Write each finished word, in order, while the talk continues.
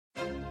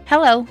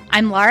Hello,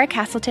 I'm Laura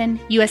Castleton,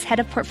 U.S. Head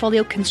of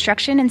Portfolio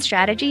Construction and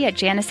Strategy at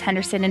Janus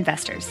Henderson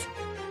Investors.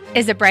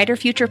 Is a brighter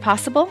future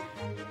possible?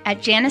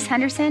 At Janus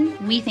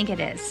Henderson, we think it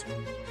is.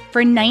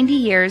 For 90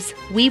 years,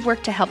 we've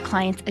worked to help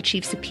clients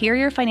achieve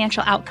superior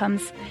financial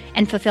outcomes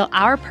and fulfill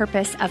our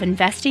purpose of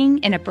investing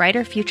in a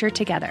brighter future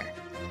together.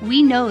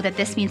 We know that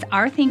this means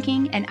our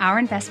thinking and our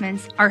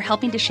investments are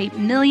helping to shape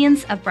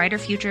millions of brighter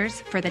futures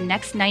for the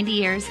next 90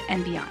 years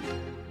and beyond.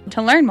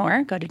 To learn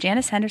more, go to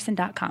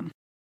janushenderson.com.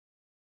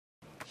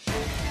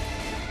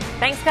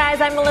 Thanks, guys.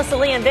 I'm Melissa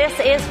Lee, and this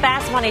is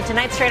Fast Money.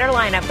 Tonight's trader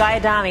lineup: Guy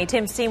Adami,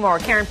 Tim Seymour,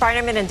 Karen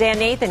Finerman, and Dan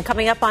Nathan.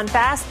 Coming up on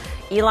Fast,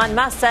 Elon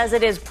Musk says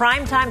it is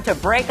prime time to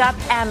break up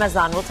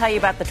Amazon. We'll tell you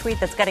about the tweet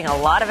that's getting a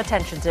lot of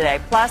attention today.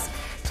 Plus,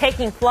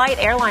 taking flight,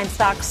 airline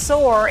stocks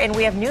soar, and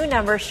we have new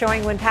numbers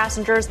showing when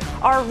passengers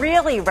are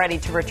really ready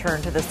to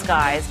return to the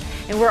skies.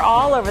 And we're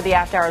all over the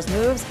after-hours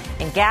moves,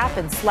 and Gap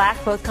and Slack,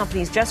 both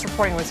companies just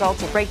reporting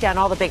results. We'll break down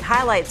all the big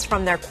highlights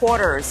from their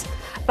quarters.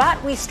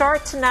 But we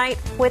start tonight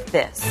with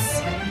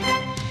this.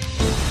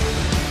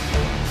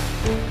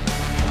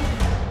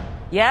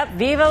 Yep,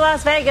 Viva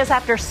Las Vegas.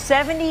 After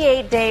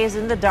 78 days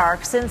in the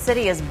dark, Sin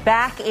City is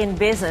back in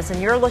business, and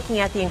you're looking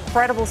at the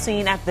incredible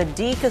scene at the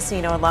D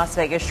Casino in Las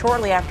Vegas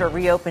shortly after it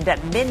reopened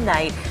at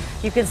midnight.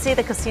 You can see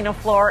the casino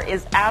floor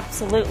is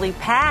absolutely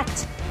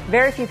packed.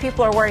 Very few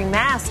people are wearing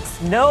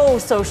masks. No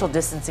social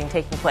distancing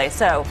taking place.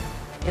 So,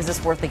 is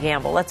this worth the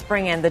gamble? Let's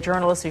bring in the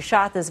journalist who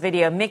shot this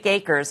video, Mick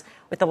Akers,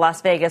 with the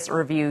Las Vegas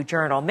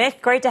Review-Journal.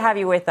 Mick, great to have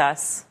you with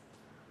us.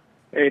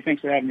 Hey,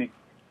 thanks for having me.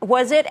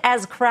 Was it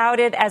as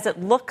crowded as it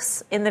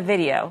looks in the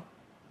video?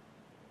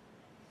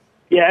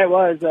 Yeah, it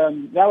was.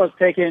 That was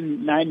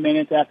taken 9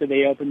 minutes after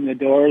they opened the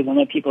doors and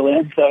let people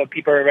in, so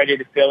people are ready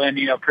to fill in,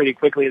 pretty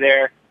quickly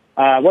there.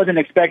 Wasn't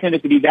expecting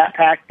it to be that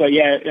packed, but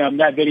yeah,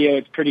 that video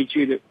is pretty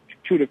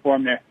true to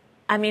form there.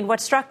 I mean, what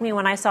struck me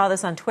when I saw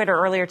this on Twitter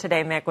earlier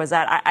today, Mick, was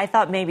that I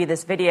thought maybe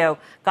this video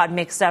got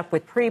mixed up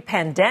with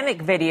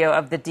pre-pandemic video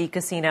of the D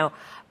Casino,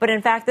 but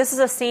in fact, this is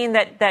a scene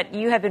that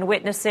you have been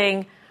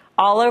witnessing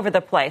all over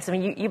the place. I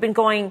mean, you've been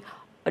going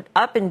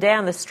up and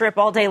down the strip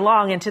all day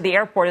long into the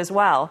airport as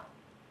well.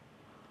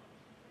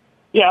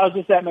 Yeah, I was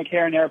just at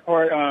McCarran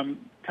Airport.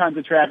 Tons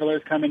of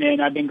travelers coming in.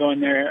 I've been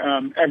going there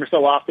ever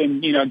so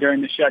often,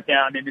 during the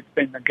shutdown, and it's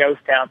been a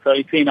ghost town. So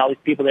you've seen all these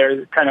people there.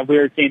 It's kind of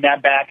weird seeing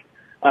that back.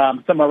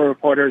 Some other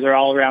reporters are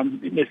all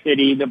around the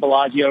city. The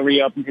Bellagio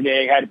reopened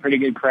today, had a pretty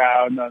good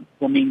crowd.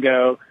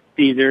 Flamingo,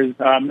 Caesars,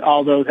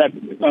 all those have,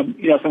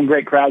 some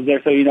great crowds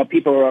there. So,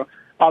 people are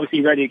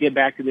obviously ready to get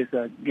back to this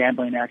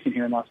gambling action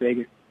here in Las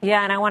Vegas.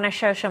 Yeah, and I want to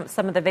show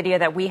some of the video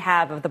that we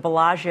have of the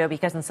Bellagio,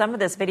 because in some of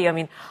this video, I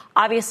mean,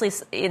 obviously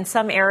in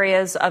some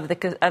areas of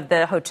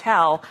the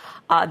hotel,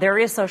 there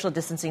is social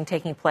distancing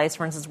taking place,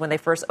 for instance, when they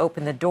first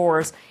open the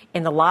doors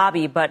in the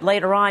lobby. But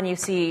later on, you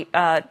see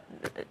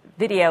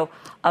video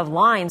of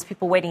lines,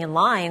 people waiting in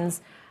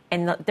lines,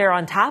 and they're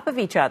on top of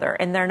each other,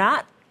 and they're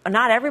not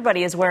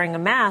everybody is wearing a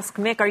mask.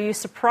 Mick, are you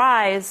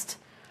surprised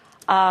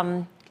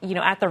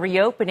at the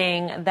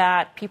reopening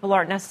that people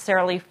aren't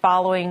necessarily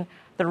following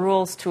the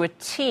rules to a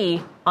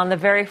T on the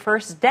very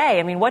first day?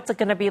 I mean, what's it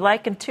going to be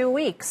like in 2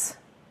 weeks?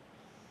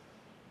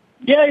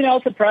 Yeah, I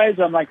was surprised.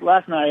 Like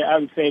last night, I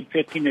would say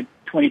 15 to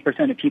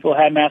 20% of people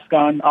had masks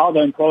on. All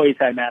the employees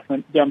had masks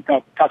on. I'm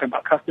talking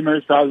about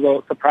customers, so I was a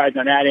little surprised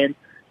on that end.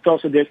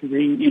 Social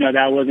distancing,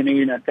 that wasn't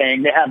even a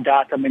thing. They have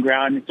dots on the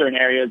ground in certain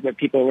areas, but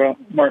people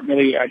weren't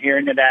really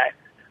adhering to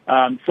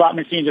that. Slot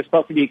machines are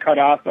supposed to be cut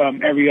off.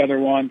 Every other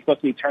one supposed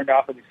to be turned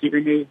off with a seat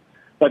removed.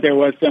 But there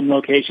was some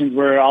locations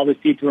where all the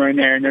seats were in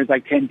there, and there's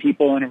like 10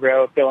 people in a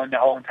row filling the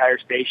whole entire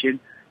station.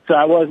 So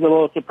I was a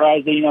little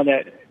surprised that,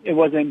 that it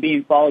wasn't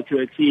being followed to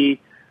a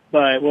T.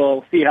 But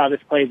we'll see how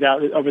this plays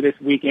out over this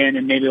weekend,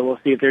 and maybe we'll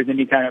see if there's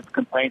any kind of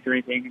complaints or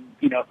anything,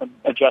 and, some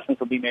adjustments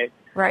will be made.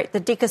 Right.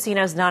 The D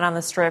Casino is not on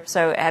the Strip,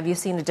 so have you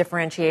seen the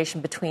differentiation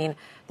between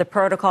the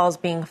protocols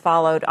being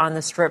followed on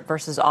the Strip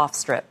versus off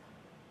Strip?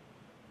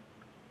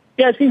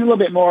 Yeah, it seems a little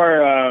bit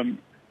more,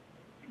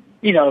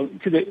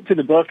 to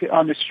the book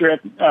on the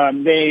Strip.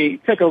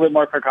 They took a little bit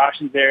more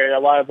precautions there. A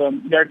lot of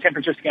them, their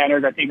temperature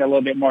scanners, I think, are a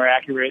little bit more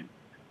accurate.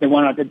 The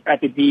one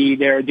at the D,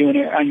 they were doing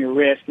it on your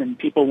wrist, and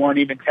people weren't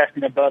even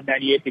testing above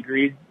 98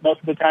 degrees most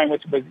of the time,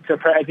 which was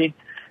surprising.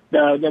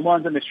 The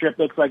ones on the Strip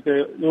looks like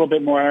they're a little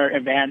bit more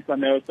advanced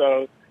on those.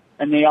 So,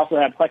 and they also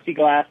have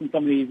plexiglass in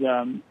some of these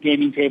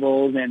gaming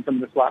tables and some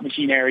of the slot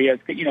machine areas,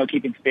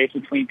 keeping space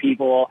between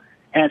people.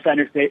 Hand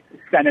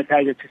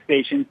sanitizer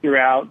stations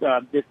throughout,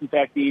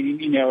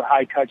 disinfecting,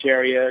 high touch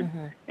areas.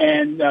 Mm-hmm.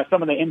 And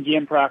some of the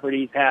MGM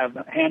properties have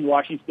hand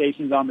washing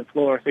stations on the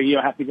floor, so you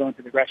don't have to go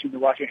into the restroom to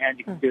wash your hands.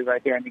 You can do it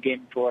right there on the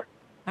gaming floor.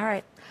 All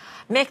right.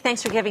 Mick,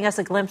 thanks for giving us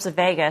a glimpse of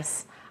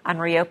Vegas on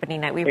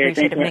reopening night. We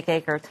appreciate it, Mick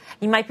Akers.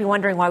 You might be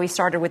wondering why we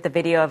started with the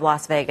video of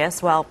Las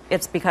Vegas. Well,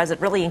 it's because it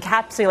really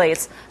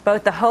encapsulates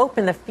both the hope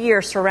and the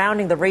fear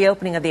surrounding the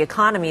reopening of the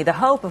economy. The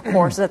hope, of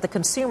course, is that the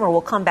consumer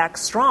will come back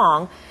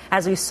strong,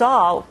 as we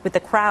saw with the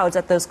crowds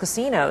at those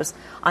casinos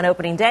on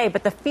opening day.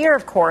 But the fear,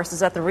 of course, is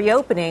that the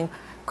reopening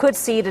could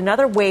seed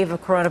another wave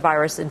of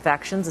coronavirus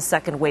infections, a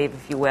second wave,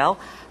 if you will.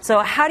 So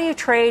how do you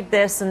trade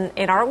this? And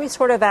are we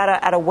sort of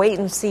at a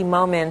wait-and-see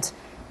moment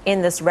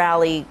in this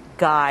rally,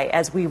 Guy,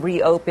 as we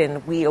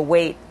reopen, we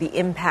await the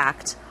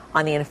impact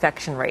on the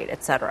infection rate,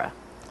 et cetera?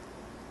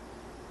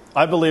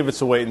 I believe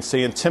it's a wait and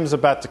see, and Tim's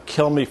about to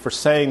kill me for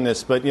saying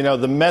this, but,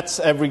 the Mets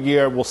every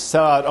year will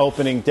sell out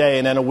opening day,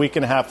 and then a week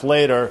and a half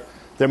later,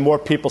 there are more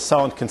people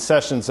selling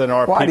concessions than there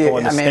are people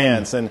in the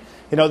stands. And,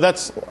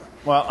 that's,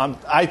 well,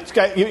 I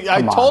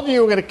told you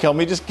were going to kill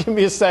me. Just give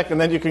me a second,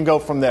 then you can go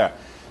from there.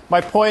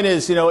 My point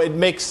is, it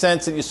makes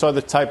sense that you saw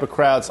the type of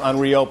crowds on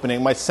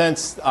reopening. My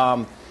sense,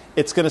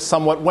 it's going to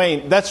somewhat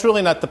wane. That's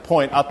really not the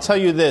point. I'll tell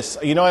you this.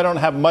 I don't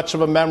have much of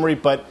a memory,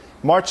 but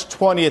March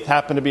 20th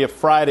happened to be a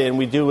Friday, and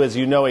we do, as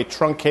you know, a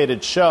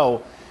truncated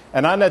show.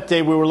 And on that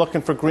day, we were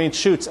looking for green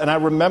shoots. And I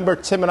remember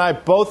Tim and I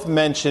both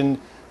mentioned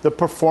the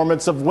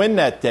performance of Wynn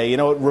that day. It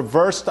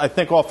reversed, I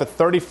think, off a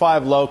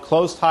 35 low,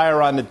 closed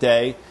higher on the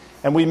day.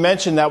 And we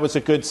mentioned that was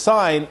a good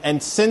sign.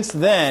 And since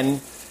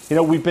then,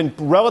 we've been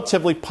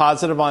relatively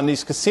positive on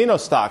these casino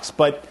stocks.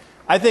 But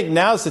I think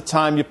now's the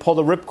time you pull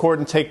the ripcord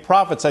and take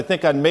profits. I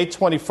think on May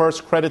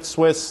 21st, Credit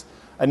Suisse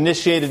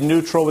initiated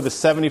neutral with a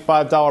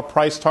 $75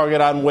 price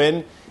target on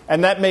Wynn,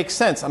 and that makes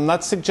sense. I'm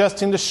not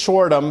suggesting to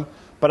short them,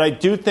 but I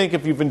do think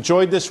if you've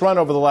enjoyed this run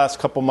over the last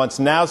couple months,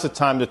 now's the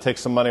time to take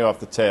some money off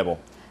the table.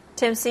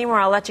 Tim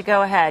Seymour, I'll let you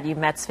go ahead. You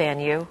Mets fan,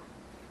 you.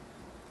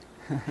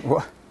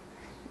 Well,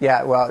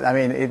 yeah, well, I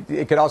mean,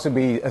 it could also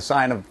be a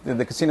sign of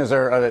the casinos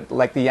are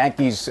like the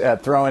Yankees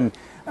throwing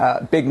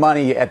big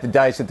money at the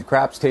dice at the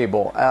craps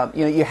table.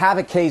 You have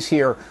a case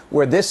here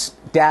where this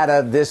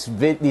data, these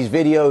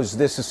videos,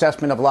 this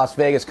assessment of Las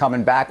Vegas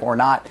coming back or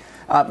not,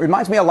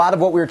 reminds me a lot of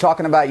what we were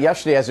talking about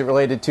yesterday as it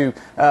related to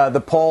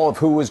the poll of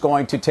who was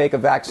going to take a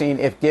vaccine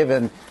if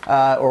given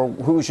or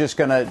who's just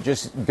going to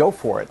just go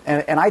for it.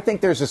 And I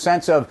think there's a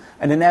sense of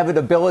an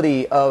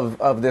inevitability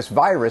of this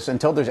virus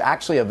until there's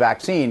actually a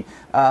vaccine,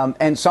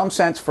 and some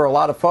sense for a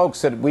lot of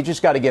folks that we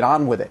just got to get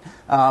on with it.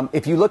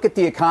 If you look at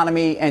the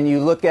economy and you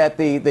look at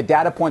the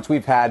data points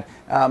we've had,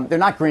 they're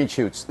not green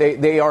shoots.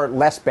 They are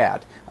less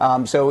bad.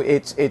 So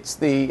it's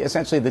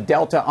essentially the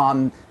delta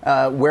on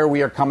where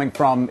we are coming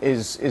from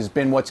is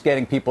been what's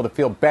getting people to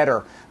feel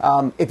better.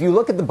 If you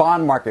look at the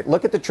bond market,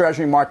 look at the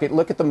Treasury market,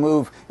 look at the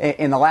move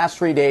in the last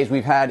 3 days,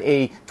 we've had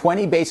a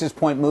 20 basis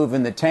point move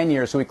in the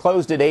 10-year. So we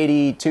closed at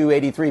 82,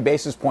 83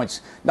 basis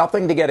points.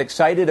 Nothing to get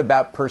excited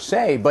about per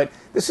se, but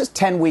this is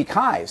 10-week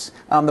highs.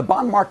 The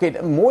bond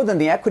market, more than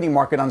the equity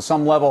market on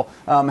some level,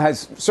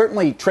 has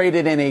certainly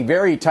traded in a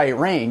very tight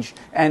range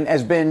and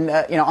has been,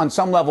 on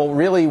some level,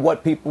 really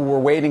what people were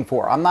waiting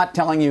for. I'm not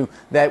telling you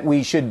that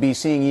we should be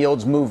seeing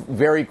yields move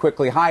very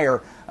quickly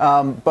higher.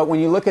 But when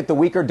you look at the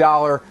weaker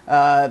dollar,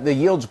 the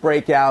yields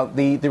breakout,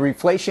 the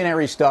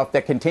reflationary stuff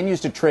that continues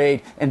to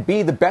trade and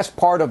be the best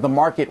part of the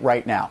market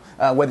right now,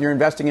 whether you're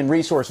investing in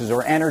resources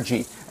or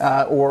energy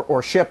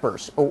or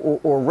shippers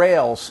or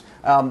rails,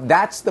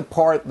 that's the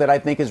part that I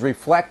think is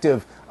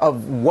reflective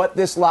of what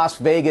this Las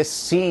Vegas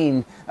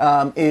scene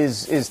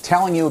is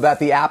telling you about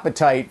the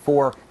appetite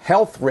for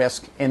health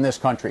risk in this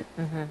country.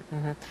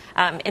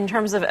 In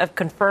terms of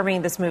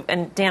confirming this move,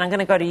 and Dan, I'm going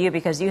to go to you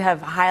because you have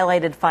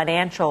highlighted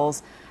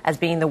financials as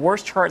being the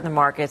worst chart in the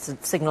markets.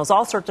 It signals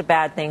all sorts of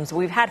bad things.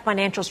 We've had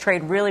financials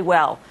trade really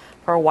well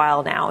for a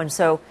while now. And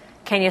so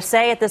can you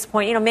say at this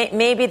point,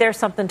 maybe there's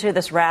something to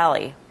this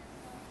rally?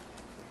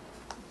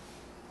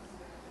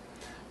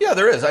 Yeah,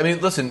 there is. I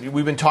mean, listen,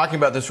 we've been talking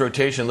about this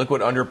rotation. Look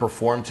what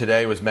underperformed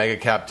today was mega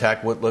cap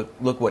tech.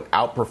 Look what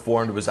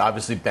outperformed was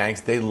obviously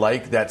banks. They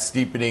like that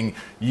steepening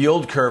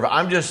yield curve.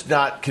 I'm just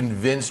not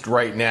convinced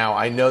right now.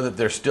 I know that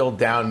they're still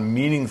down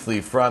meaningfully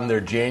from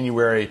their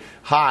January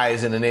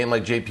highs in a name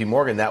like JP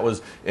Morgan. That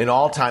was an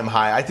all-time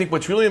high. I think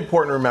what's really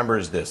important to remember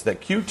is this, that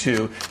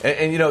Q2,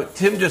 and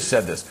Tim just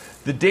said this,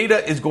 the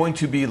data is going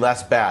to be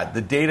less bad.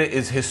 The data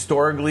is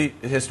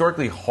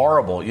historically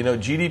horrible.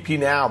 GDP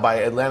now by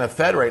Atlanta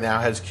Fed right now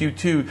has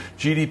Q2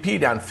 GDP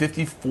down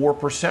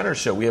 54% or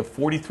so. We have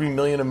 43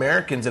 million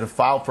Americans that have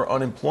filed for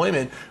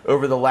unemployment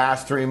over the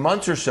last 3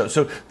 months or so.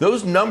 So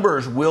those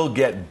numbers will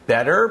get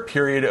better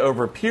period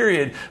over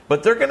period,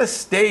 but they're going to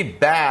stay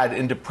bad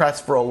and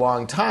depressed for a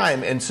long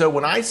time. And so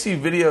when I see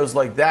videos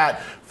like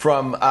that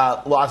from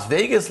Las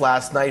Vegas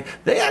last night,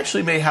 they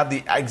actually may have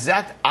the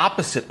exact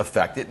opposite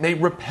effect. It may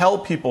repel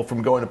people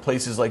from going to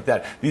places like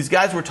that. These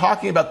guys were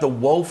talking about the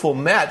woeful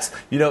Mets,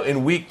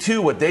 in week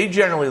 2, what they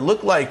generally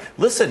look like.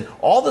 Listen,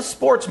 all the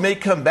sports may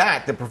come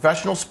back. The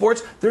professional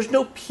sports, there's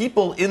no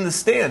people in the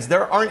stands.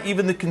 There aren't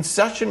even the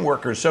concession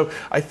workers. So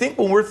I think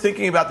when we're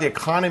thinking about the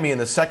economy in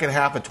the second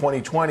half of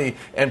 2020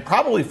 and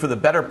probably for the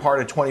better part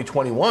of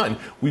 2021,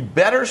 we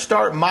better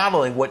start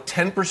modeling what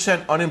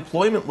 10%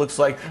 unemployment looks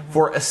like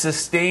for a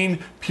sustained sustained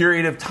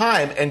period of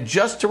time. And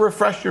just to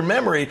refresh your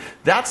memory,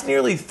 that's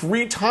nearly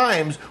 3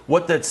 times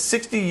what that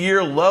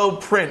 60-year low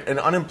print in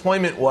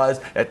unemployment was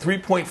at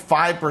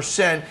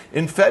 3.5%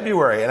 in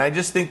February. And I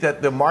just think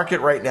that the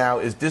market right now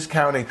is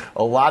discounting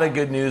a lot of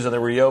good news on the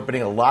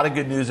reopening, a lot of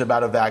good news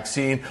about a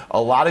vaccine,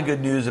 a lot of good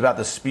news about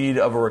the speed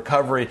of a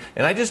recovery.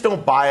 And I just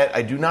don't buy it.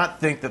 I do not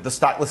think that the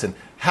stock, listen,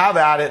 have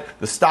at it.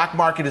 The stock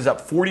market is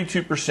up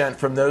 42%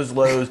 from those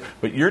lows,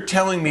 but you're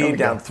telling me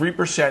down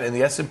 3% in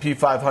the S&P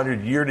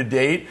 500 year to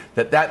date,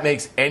 that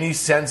makes any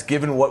sense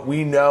given what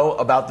we know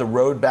about the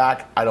road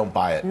back? I don't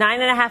buy it.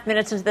 9.5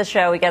 minutes into the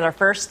show, we get our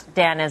first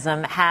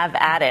Danism. Have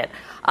at it.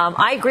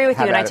 I agree with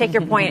you, and I take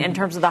your point in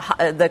terms of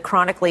the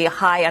chronically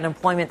high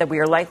unemployment that we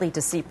are likely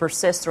to see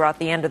persist throughout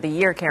the end of the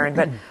year, Karen.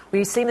 But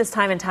we've seen this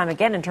time and time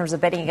again in terms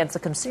of betting against the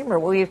consumer.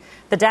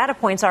 The data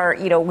points are,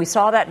 we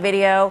saw that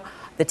video.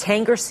 The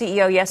Tanger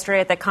CEO yesterday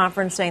at the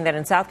conference saying that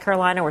in South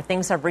Carolina, where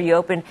things have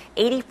reopened,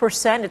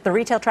 80%, the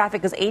retail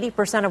traffic is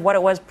 80% of what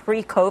it was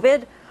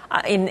pre-COVID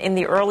in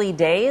the early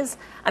days.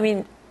 I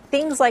mean,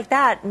 things like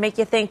that make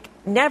you think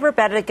never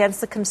bet against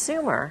the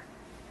consumer.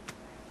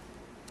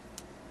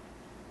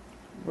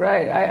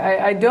 Right.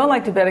 I don't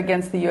like to bet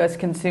against the U.S.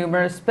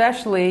 consumer,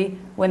 especially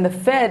when the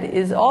Fed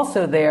is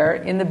also there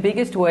in the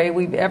biggest way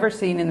we've ever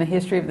seen in the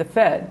history of the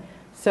Fed.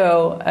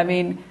 So, I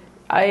mean,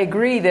 I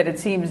agree that it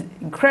seems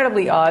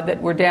incredibly odd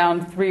that we're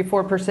down 3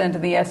 or 4%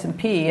 in the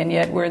S&P, and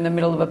yet we're in the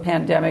middle of a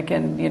pandemic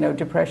and,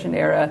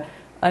 depression-era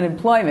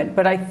unemployment.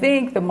 But I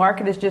think the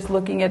market is just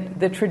looking at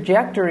the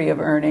trajectory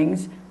of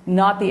earnings,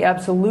 not the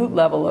absolute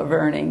level of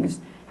earnings.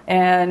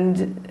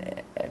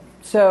 And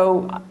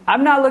so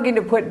I'm not looking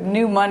to put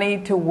new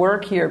money to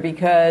work here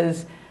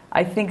because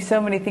I think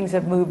so many things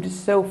have moved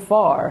so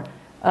far.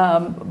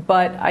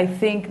 But I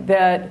think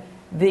that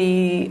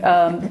the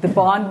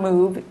bond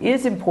move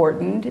is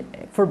important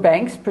for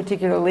banks,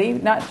 particularly,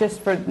 not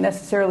just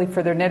necessarily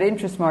for their net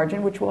interest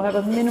margin, which will have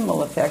a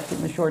minimal effect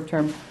in the short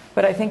term,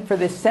 but I think for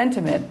this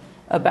sentiment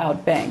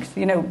about banks.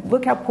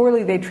 Look how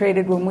poorly they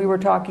traded when we were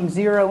talking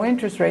zero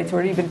interest rates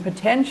or even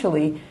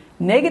potentially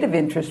negative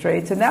interest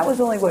rates, and that was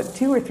only,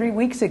 2 or 3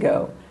 weeks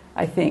ago,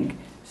 I think.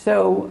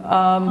 So,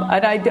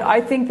 and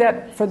I think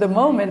that for the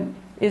moment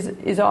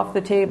is off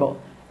the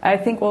table. I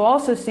think we'll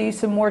also see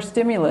some more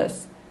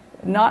stimulus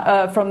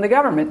from the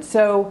government.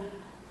 So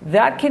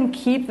that can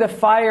keep the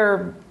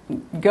fire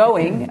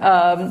going.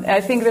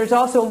 I think there's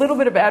also a little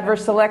bit of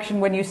adverse selection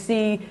when you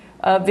see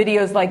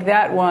videos like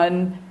that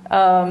one,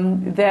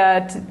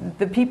 that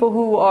the people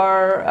who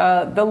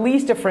are the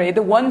least afraid,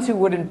 the ones who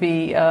wouldn't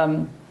be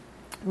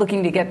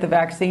looking to get the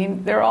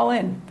vaccine, they're all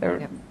in.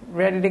 They're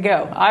ready to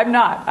go. I'm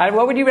not.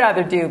 What would you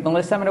rather do,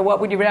 Melissa? What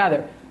would you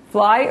rather?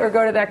 Fly or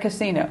go to that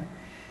casino?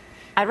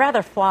 I'd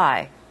rather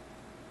fly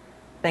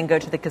than go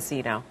to the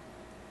casino.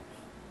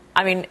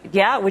 I mean,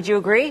 yeah, would you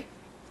agree,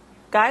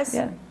 guys?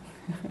 Yeah.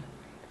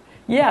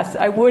 Yes,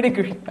 I would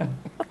agree.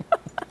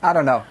 I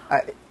don't know.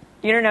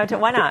 You don't know?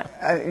 Why not?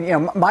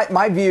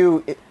 My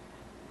view.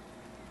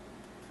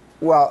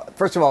 Well,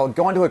 first of all,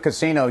 going to a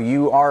casino,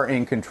 you are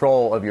in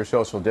control of your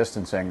social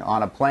distancing.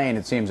 On a plane,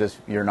 it seems as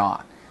if you're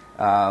not.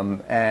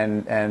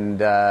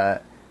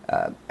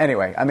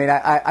 Anyway, I mean,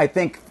 I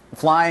think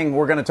flying,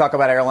 we're going to talk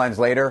about airlines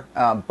later,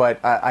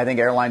 but I think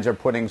airlines are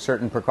putting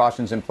certain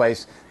precautions in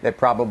place that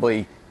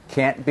probably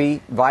can't be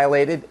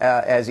violated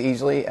as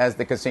easily as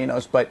the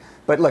casinos. But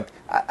look,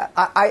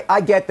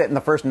 I get that in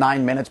the first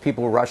 9 minutes,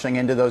 people were rushing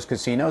into those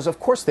casinos. Of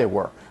course they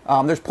were.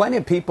 There's plenty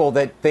of people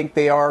that think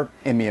they are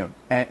immune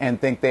and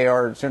think they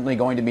are certainly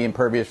going to be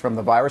impervious from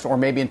the virus, or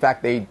maybe, in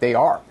fact, they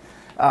are.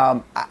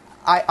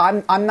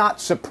 I'm not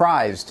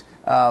surprised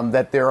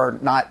that there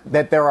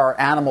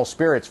are animal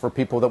spirits for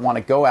people that want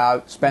to go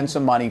out, spend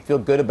some money, feel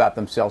good about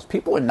themselves.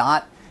 People are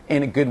not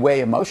in a good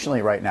way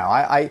emotionally right now.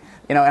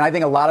 And I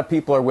think a lot of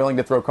people are willing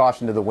to throw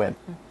caution to the wind.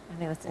 I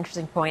think that's an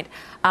interesting point.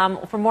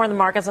 For more on the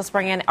markets, let's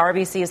bring in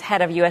RBC's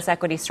head of U.S.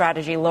 equity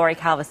strategy, Lori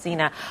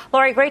Calvasina.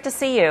 Lori, great to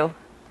see you.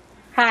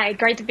 Hi,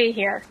 great to be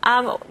here.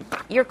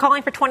 You're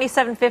calling for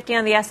 2750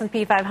 on the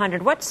S&P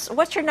 500.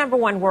 What's your number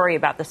one worry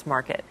about this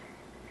market?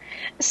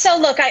 So,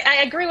 look,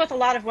 I agree with a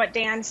lot of what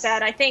Dan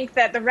said. I think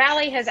that the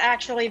rally has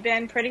actually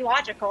been pretty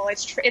logical.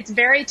 It's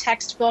very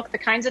textbook. The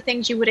kinds of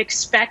things you would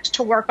expect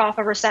to work off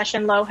a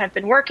recession low have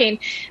been working,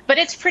 but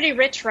it's pretty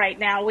rich right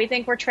now. We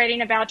think we're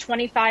trading about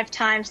 25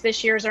 times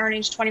this year's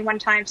earnings, 21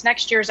 times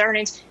next year's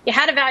earnings. You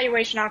had a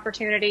valuation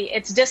opportunity.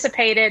 It's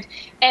dissipated,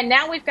 and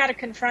now we've got to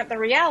confront the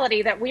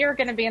reality that we are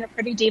going to be in a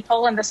pretty deep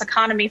hole in this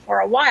economy for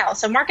a while.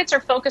 So markets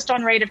are focused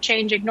on rate of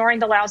change, ignoring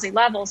the lousy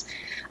levels.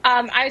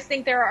 I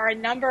think there are a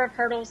number of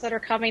hurdles that that are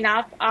coming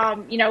up.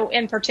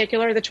 In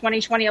particular, the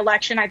 2020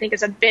 election, I think,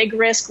 is a big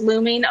risk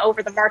looming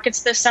over the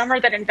markets this summer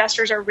that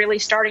investors are really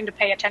starting to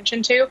pay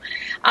attention to.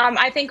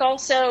 I think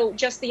also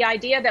just the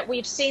idea that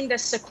we've seen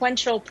this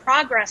sequential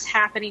progress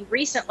happening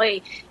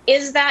recently.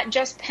 Is that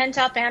just pent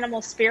up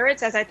animal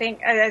spirits, as I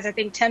think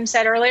Tim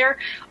said earlier,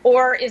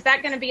 or is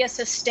that going to be a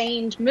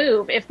sustained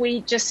move? If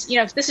we just,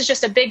 if this is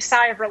just a big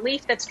sigh of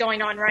relief that's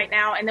going on right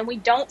now, and then we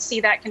don't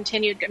see that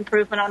continued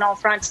improvement on all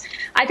fronts,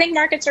 I think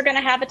markets are going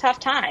to have a tough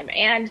time.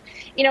 And,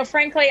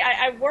 frankly,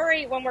 I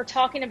worry when we're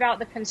talking about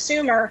the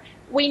consumer.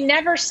 We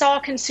never saw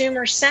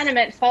consumer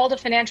sentiment fall to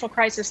financial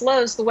crisis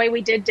lows the way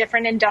we did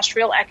different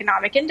industrial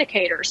economic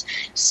indicators.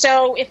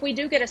 So if we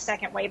do get a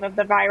second wave of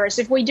the virus,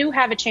 if we do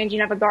have a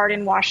changing of a guard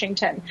in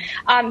Washington,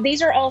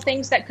 these are all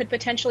things that could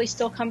potentially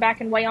still come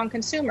back and weigh on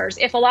consumers.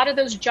 If a lot of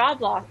those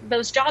jobs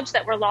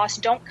that were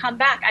lost don't come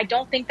back, I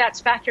don't think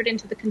that's factored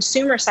into the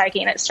consumer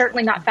psyche, and it's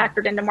certainly not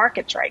factored into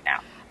markets right now.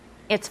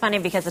 It's funny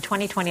because the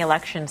 2020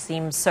 election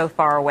seems so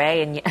far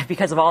away, and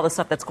because of all the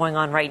stuff that's going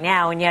on right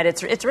now, and yet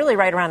it's really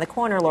right around the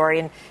corner, Lori.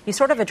 And you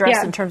sort of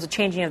addressed in terms of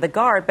changing of the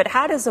guard, but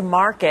how does the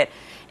market?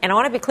 And I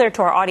want to be clear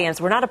to our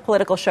audience: we're not a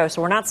political show,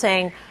 so we're not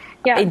saying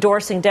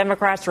endorsing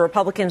Democrats or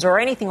Republicans or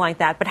anything like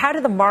that. But how do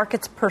the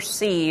markets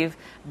perceive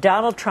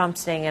Donald Trump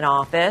staying in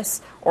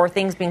office or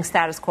things being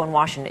status quo in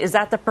Washington? Is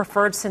that the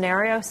preferred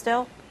scenario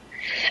still?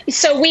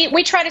 So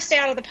we try to stay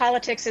out of the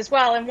politics as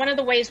well. And one of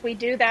the ways we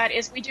do that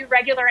is we do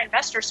regular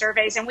investor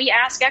surveys, and we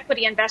ask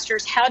equity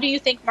investors, how do you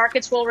think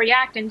markets will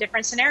react in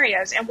different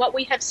scenarios? And what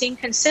we have seen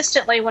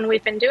consistently when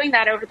we've been doing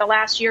that over the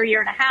last year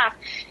and a half,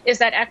 is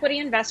that equity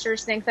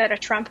investors think that a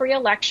Trump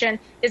reelection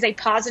is a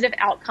positive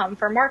outcome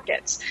for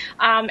markets.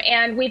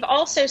 And we've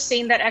also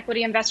seen that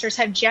equity investors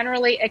have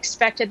generally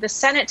expected the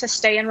Senate to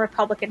stay in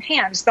Republican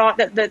hands, thought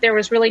that there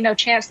was really no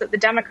chance that the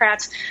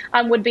Democrats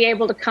would be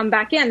able to come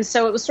back in.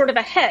 So it was sort of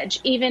a hedge.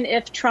 Even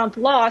if Trump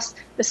lost,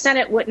 the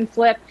Senate wouldn't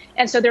flip,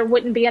 and so there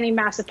wouldn't be any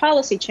massive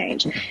policy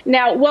change.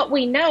 Now, what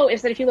we know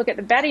is that if you look at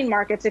the betting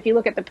markets, if you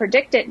look at the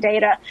predicted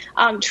data,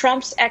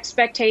 Trump's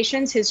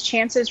expectations, his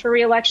chances for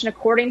reelection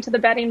according to the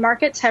betting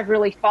markets have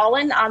really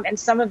fallen. And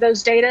some of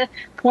those data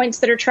points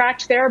that are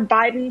tracked there,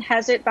 Biden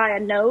has it by a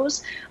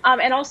nose.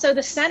 And also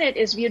the Senate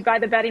is viewed by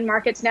the betting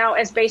markets now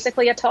as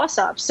basically a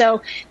toss-up.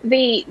 So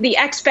the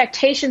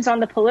expectations on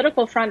the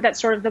political front that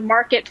sort of the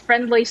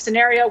market-friendly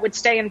scenario would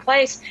stay in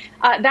place,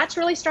 that's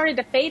really started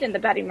to fade in the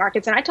betting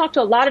markets. And I talk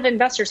to a lot of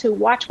investors who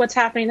watch what's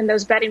happening in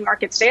those betting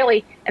markets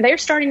daily, and they're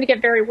starting to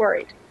get very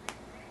worried.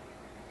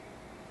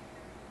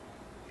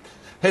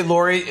 Hey,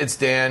 Lori, it's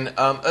Dan.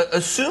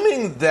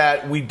 Assuming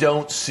that we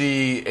don't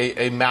see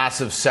a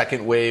massive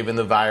second wave in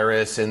the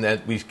virus and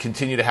that we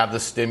continue to have the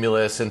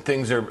stimulus and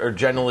things are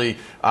generally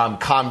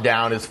calmed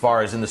down as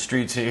far as in the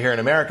streets here in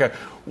America,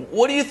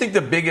 what do you think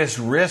the biggest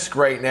risk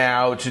right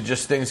now to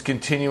just things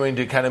continuing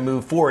to kind of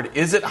move forward?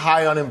 Is it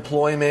high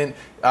unemployment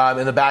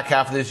in the back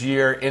half of this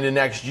year, into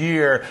next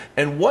year?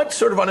 And what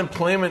sort of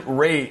unemployment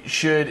rate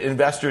should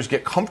investors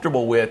get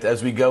comfortable with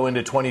as we go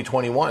into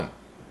 2021?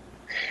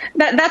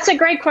 That's a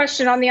great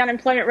question on the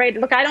unemployment rate.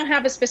 Look, I don't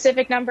have a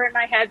specific number in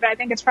my head, but I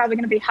think it's probably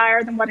going to be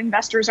higher than what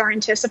investors are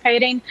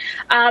anticipating.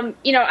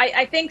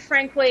 I think,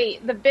 frankly,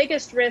 the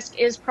biggest risk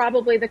is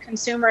probably the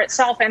consumer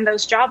itself and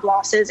those job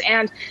losses.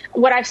 And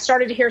what I've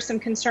started to hear some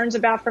concerns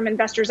about from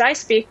investors I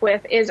speak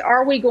with is,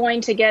 are we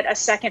going to get a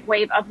second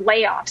wave of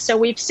layoffs? So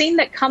we've seen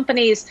that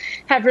companies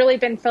have really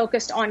been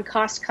focused on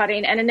cost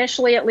cutting. And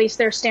initially, at least,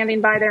 they're standing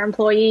by their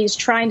employees,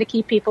 trying to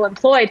keep people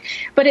employed.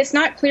 But it's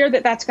not clear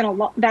that that's going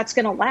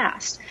to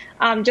last.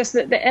 Just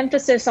the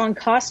emphasis on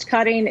cost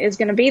cutting is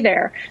going to be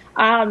there.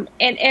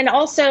 And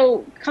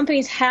also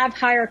companies have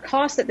higher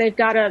costs that they've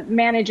got to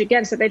manage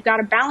against, that they've got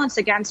to balance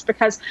against,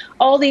 because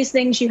all these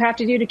things you have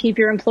to do to keep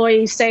your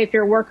employees safe,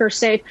 your workers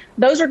safe,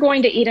 those are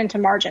going to eat into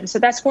margin. So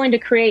that's going to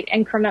create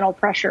incremental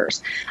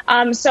pressures.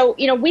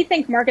 We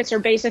think markets are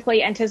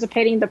basically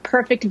anticipating the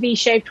perfect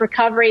V-shaped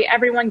recovery.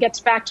 Everyone gets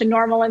back to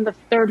normal in the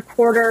third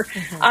quarter.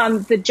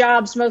 The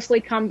jobs mostly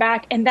come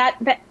back. And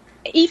that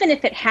even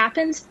if it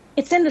happens,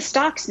 it's in the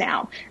stocks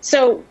now.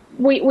 So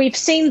we've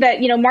seen that,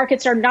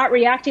 markets are not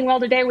reacting well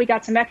today. We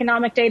got some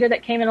economic data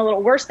that came in a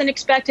little worse than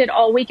expected.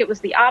 All week it was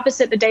the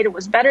opposite. The data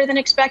was better than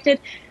expected.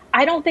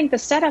 I don't think the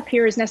setup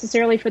here is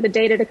necessarily for the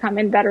data to come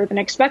in better than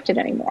expected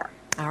anymore.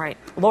 All right.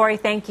 Lori,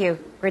 thank you.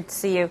 Great to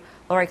see you.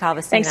 Lori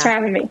Calvasina. Thanks for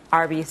having me.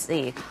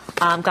 RBC.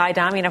 Guy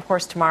Damian, of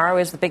course, tomorrow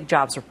is the big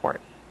jobs report.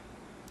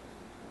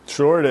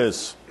 Sure it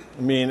is.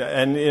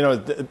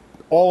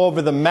 All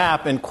over the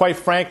map. And quite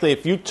frankly,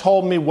 if you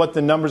told me what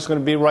the number is going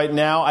to be right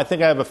now, I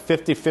think I have a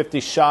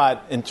 50-50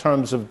 shot in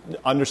terms of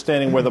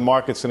understanding where the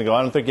market's going to go.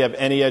 I don't think you have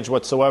any edge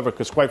whatsoever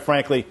because, quite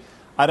frankly,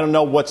 I don't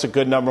know what's a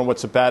good number and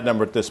what's a bad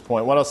number at this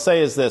point. What I'll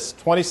say is this: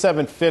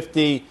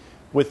 2750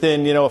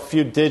 within a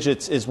few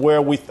digits is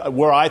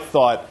where I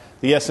thought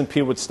the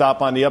S&P would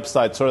stop on the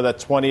upside, sort of that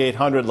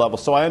 2800 level.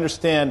 So I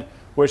understand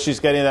where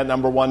she's getting that,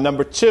 number one.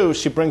 Number two,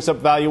 she brings up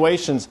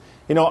valuations.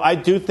 I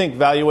do think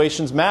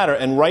valuations matter.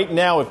 And right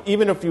now,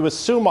 even if you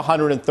assume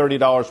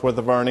 $130 worth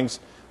of earnings,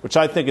 which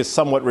I think is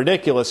somewhat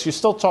ridiculous, you're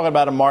still talking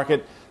about a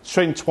market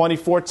trading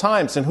 24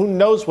 times. And who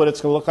knows what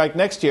it's going to look like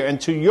next year.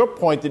 And to your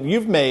point that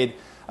you've made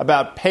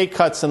about pay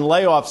cuts and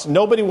layoffs,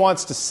 nobody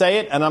wants to say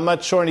it, and I'm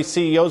not sure any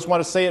CEOs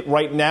want to say it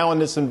right now in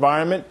this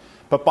environment.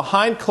 But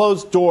behind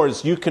closed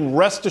doors, you can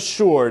rest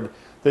assured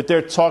that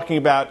they're talking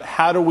about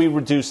how do we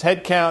reduce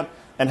headcount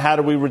and how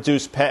do we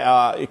reduce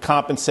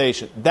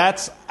compensation.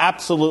 That's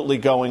absolutely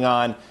going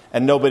on,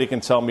 and nobody can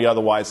tell me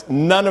otherwise.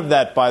 None of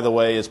that, by the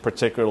way, is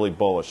particularly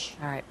bullish.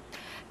 All right.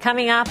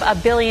 Coming up, a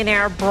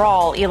billionaire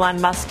brawl.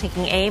 Elon Musk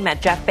taking aim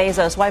at Jeff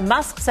Bezos. Why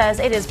Musk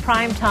says it is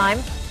prime time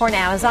for an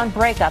Amazon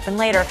breakup. And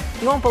later,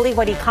 you won't believe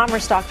what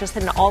e-commerce stock just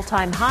hit an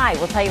all-time high.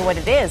 We'll tell you what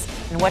it is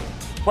and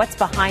what's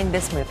behind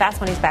this move.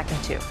 Fast Money's back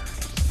in 2.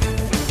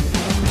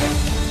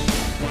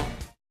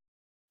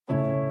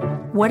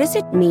 What does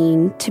it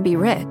mean to be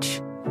rich?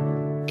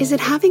 Is it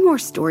having more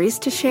stories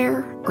to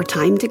share or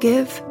time to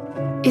give?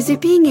 Is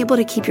it being able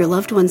to keep your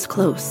loved ones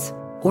close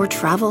or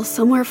travel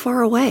somewhere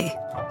far away?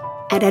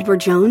 At Edward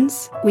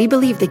Jones, we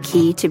believe the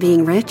key to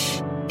being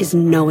rich is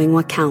knowing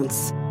what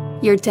counts.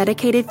 Your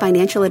dedicated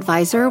financial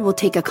advisor will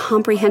take a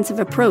comprehensive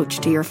approach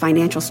to your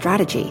financial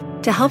strategy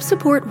to help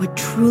support what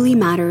truly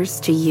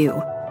matters to you.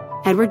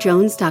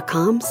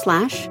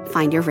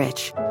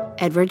 EdwardJones.com/findyourrich.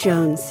 Edward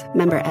Jones,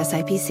 member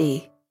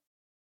SIPC.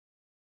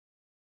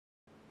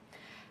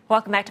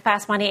 Welcome back to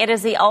Fast Money. It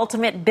is the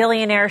ultimate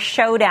billionaire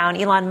showdown.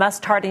 Elon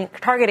Musk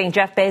targeting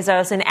Jeff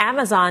Bezos and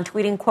Amazon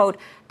tweeting, quote,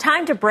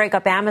 "Time to break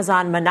up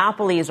Amazon.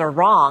 Monopolies are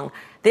wrong."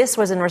 This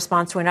was in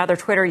response to another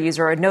Twitter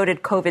user, a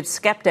noted COVID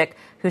skeptic,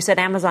 who said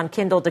Amazon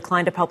Kindle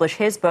declined to publish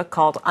his book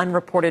called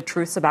Unreported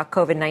Truths About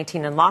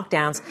COVID-19 and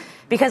Lockdowns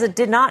because it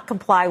did not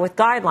comply with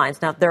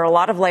guidelines. Now, there are a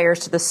lot of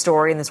layers to this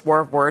story in this war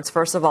of words.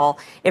 First of all,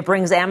 it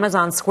brings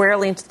Amazon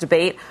squarely into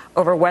debate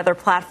over whether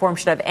platforms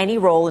should have any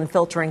role in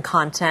filtering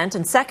content.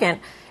 And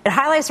second, it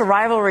highlights a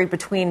rivalry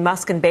between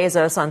Musk and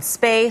Bezos on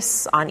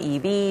space, on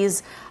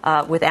EVs,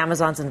 with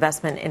Amazon's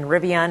investment in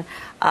Rivian.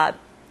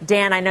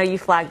 Dan, I know you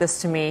flagged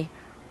this to me.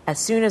 As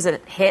soon as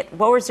it hit,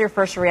 what was your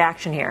first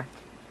reaction here?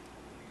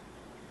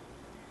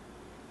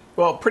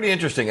 Well, pretty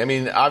interesting. I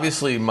mean,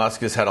 obviously,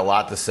 Musk has had a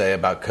lot to say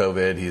about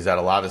COVID. He's had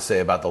a lot to say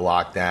about the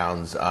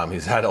lockdowns.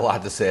 He's had a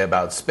lot to say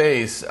about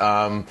space.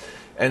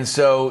 And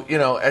so, you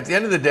know, at the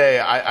end of the day,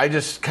 I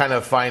just kind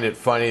of find it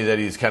funny that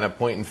he's kind of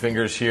pointing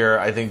fingers here.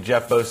 I think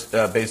Jeff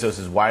Bezos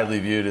is widely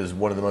viewed as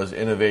one of the most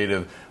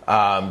innovative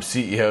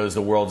CEOs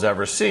the world's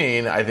ever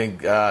seen. I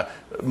think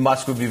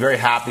Musk would be very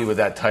happy with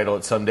that title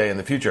at some day in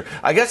the future.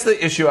 I guess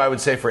the issue I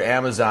would say for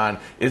Amazon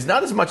is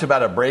not as much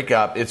about a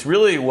breakup. It's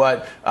really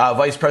what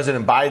Vice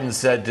President Biden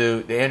said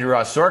to Andrew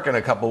Ross Sorkin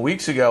a couple of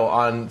weeks ago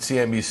on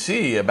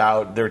CNBC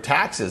about their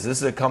taxes.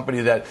 This is a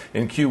company that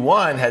in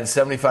Q1 had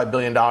 $75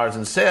 billion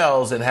in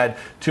sales and had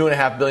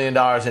 $2.5 billion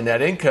in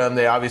net income.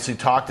 They obviously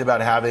talked about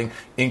having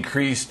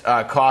increased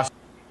costs.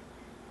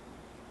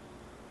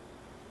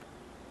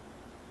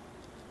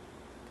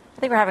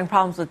 I think we're having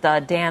problems with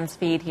Dan's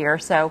feed here,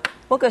 so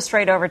we'll go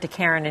straight over to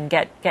Karen and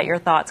get your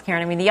thoughts,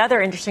 Karen. I mean, the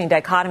other interesting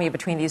dichotomy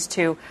between these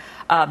two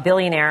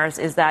billionaires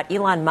is that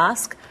Elon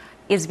Musk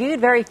is viewed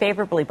very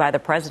favorably by the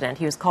president.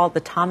 He was called the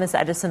Thomas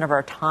Edison of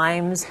our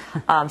times.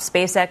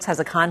 SpaceX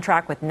has a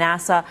contract with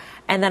NASA.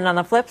 And then on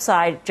the flip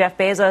side, Jeff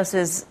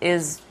Bezos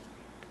is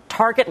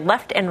target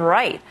left and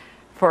right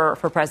for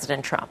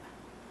President Trump.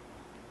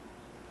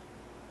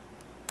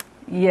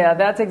 Yeah,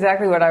 that's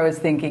exactly what I was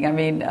thinking. I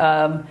mean,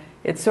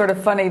 it's sort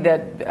of funny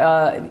that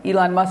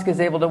Elon Musk is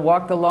able to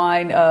walk the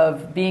line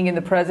of being in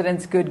the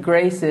president's good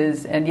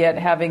graces and yet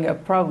having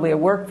probably a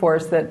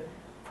workforce that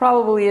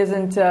probably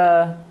isn't,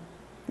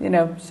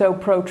 so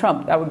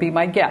pro-Trump. That would be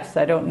my guess.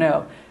 I don't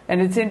know.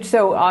 And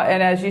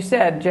and as you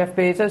said, Jeff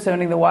Bezos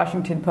owning the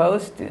Washington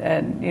Post,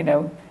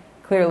 and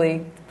clearly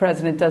the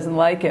president doesn't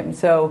like him.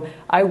 So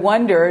I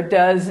wonder,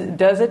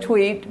 does a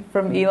tweet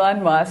from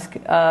Elon Musk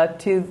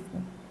to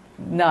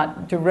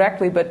not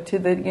directly, but to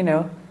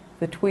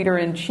the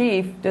tweeter in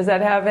chief, does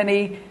that have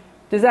any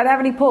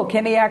pull?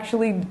 Can he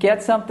actually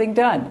get something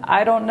done?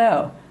 I don't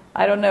know.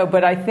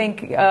 But I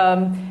think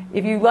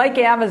if you like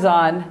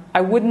Amazon,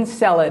 I wouldn't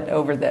sell it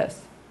over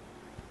this.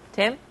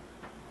 Tim?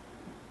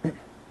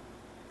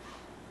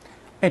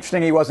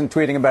 Interesting he wasn't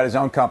tweeting about his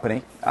own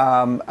company.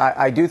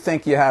 I do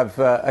think you have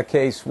a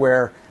case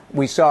where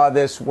we saw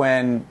this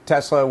when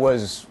Tesla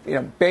was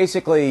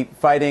basically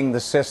fighting the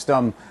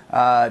system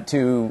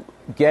to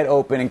get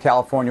open in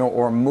California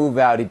or move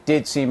out. It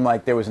did seem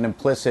like there was an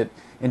implicit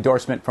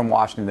endorsement from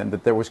Washington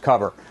that there was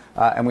cover.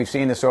 And we've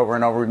seen this over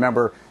and over.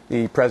 Remember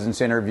the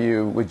president's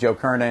interview with Joe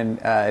Kernan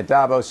at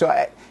Davos.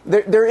 So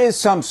there is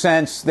some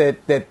sense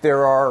that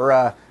there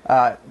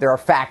are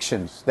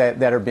factions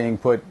that are being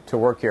put to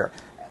work here.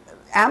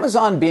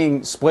 Amazon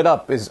being split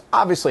up is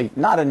obviously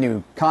not a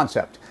new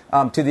concept.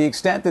 To the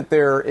extent that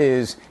there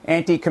is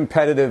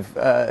anti-competitive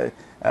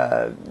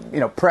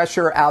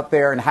pressure out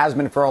there and has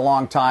been for a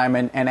long time.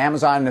 And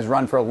Amazon has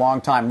run for a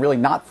long time, really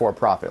not for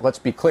profit. Let's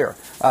be clear.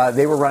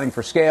 They were running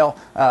for scale.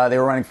 They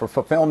were running for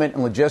fulfillment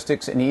and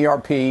logistics and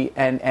ERP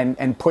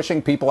and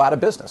pushing people out of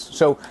business.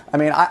 So, I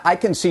mean, I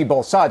can see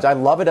both sides. I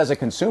love it as a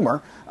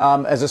consumer.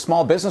 As a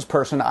small business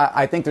person,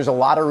 I think there's a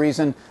lot of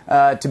reason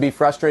to be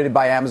frustrated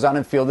by Amazon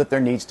and feel that there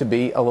needs to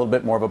be a little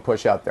bit more of a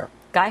push out there.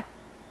 Guy?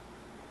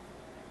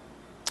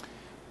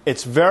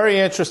 It's very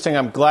interesting.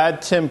 I'm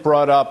glad Tim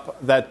brought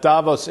up that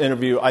Davos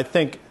interview. I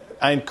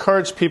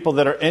encourage people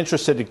that are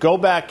interested to go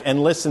back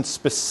and listen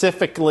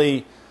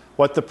specifically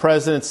what the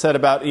president said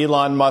about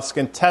Elon Musk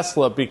and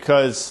Tesla,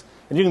 because,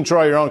 and you can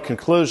draw your own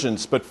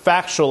conclusions, but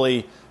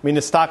factually, I mean,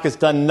 the stock has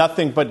done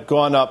nothing but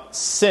gone up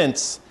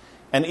since.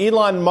 And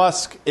Elon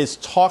Musk is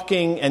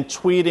talking and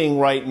tweeting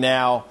right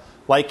now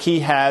like he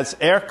has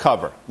air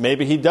cover.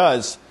 Maybe he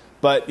does,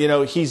 but,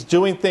 he's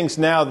doing things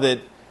now that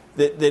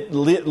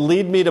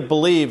lead me to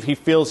believe he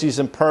feels he's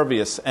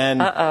impervious. And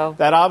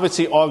that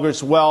obviously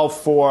augurs well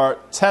for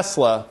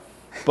Tesla,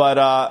 but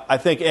I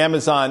think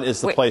Amazon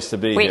is the place to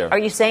be here. Are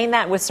you saying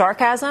that with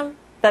sarcasm,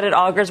 that it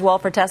augurs well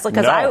for Tesla?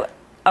 Because No.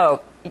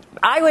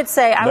 I would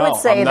say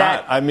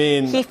that I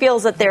mean, he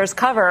feels that there's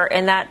cover,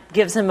 and that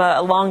gives him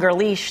a longer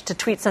leash to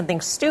tweet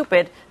something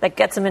stupid that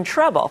gets him in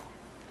trouble.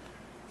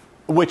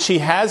 Which he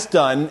has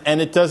done,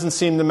 and it doesn't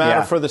seem to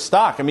matter for the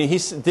stock. I mean,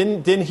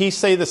 didn't he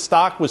say the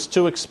stock was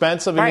too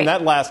expensive? I mean,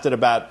 that lasted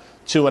about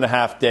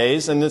 2.5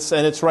 days, and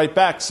it's right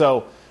back.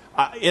 So,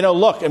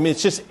 look, I mean,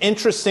 it's just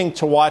interesting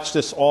to watch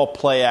this all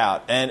play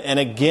out. And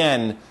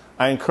again,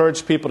 I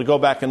encourage people to go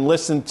back and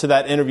listen to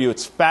that interview.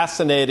 It's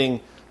fascinating,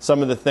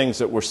 some of the things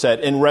that were said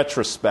in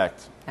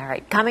retrospect. All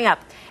right, coming up,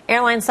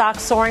 airline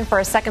stocks soaring for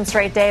a second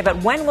straight day,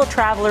 but when will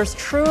travelers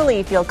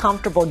truly feel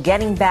comfortable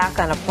getting back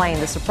on a plane?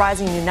 The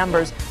surprising new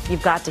numbers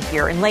you've got to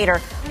hear. And later,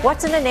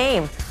 what's in a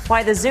name?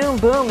 Why the Zoom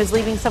boom is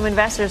leaving some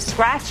investors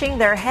scratching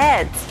their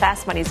heads.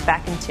 Fast Money's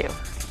back in 2.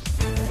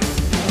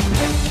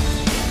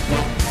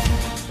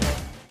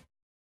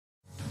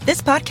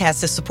 This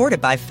podcast is supported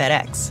by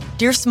FedEx.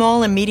 Dear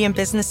small and medium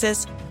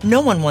businesses,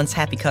 no one wants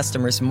happy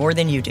customers more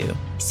than you do.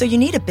 So you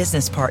need a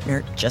business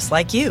partner just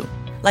like you.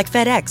 Like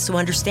FedEx, who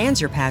understands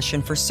your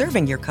passion for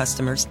serving your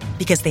customers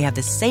because they have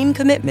the same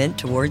commitment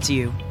towards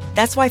you.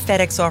 That's why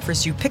FedEx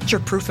offers you picture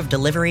proof of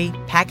delivery,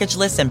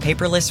 packageless and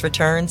paperless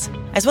returns,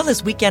 as well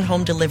as weekend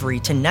home delivery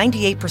to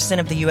 98%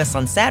 of the U.S.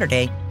 on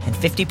Saturday and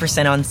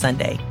 50% on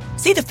Sunday.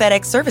 See the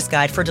FedEx service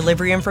guide for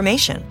delivery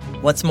information.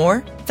 What's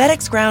more,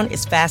 FedEx Ground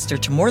is faster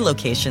to more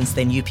locations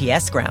than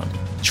UPS Ground.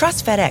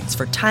 Trust FedEx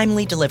for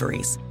timely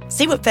deliveries.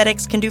 See what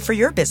FedEx can do for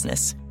your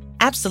business.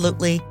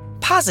 Absolutely,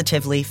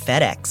 positively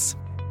FedEx.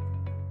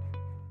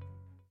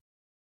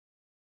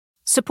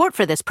 Support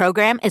for this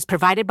program is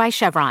provided by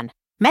Chevron.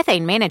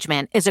 Methane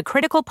management is a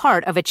critical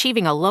part of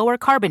achieving a lower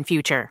carbon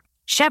future.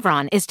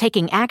 Chevron is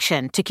taking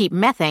action to keep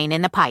methane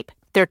in the pipe.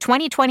 Their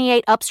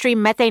 2028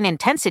 upstream methane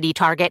intensity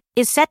target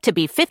is set to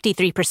be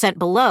 53%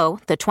 below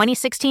the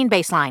 2016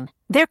 baseline.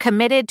 They're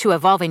committed to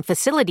evolving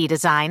facility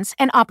designs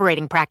and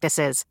operating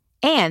practices.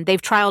 And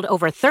they've trialed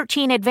over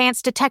 13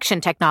 advanced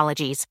detection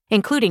technologies,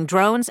 including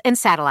drones and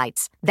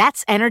satellites.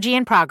 That's energy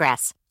in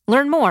progress.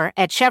 Learn more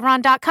at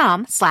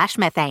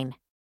chevron.com/methane.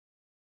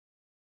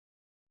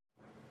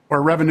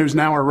 Our revenues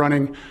now are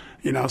running,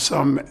 they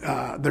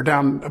were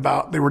down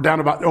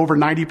about over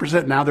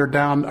 90%. Now they're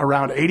down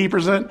around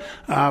 80%.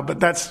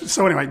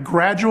 Anyway,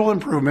 gradual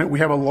improvement. We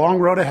have a long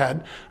road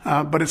ahead,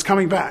 but it's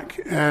coming back.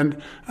 And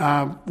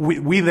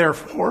we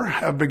therefore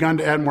have begun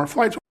to add more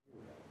flights.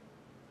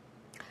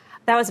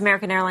 That was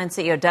American Airlines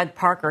CEO Doug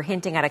Parker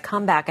hinting at a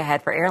comeback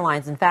ahead for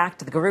airlines. In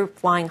fact, the group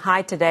flying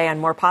high today on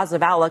more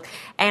positive outlook.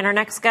 And our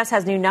next guest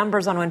has new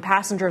numbers on when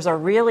passengers are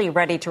really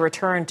ready to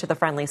return to the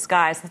friendly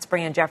skies. Let's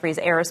bring in Jefferies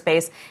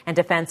aerospace and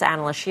defense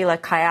analyst Sheila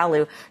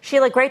Kahyaoglu.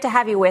 Sheila, great to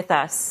have you with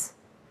us.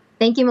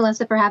 Thank you,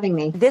 Melissa, for having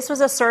me. This was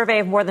a survey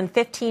of more than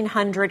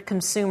 1,500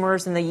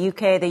 consumers in the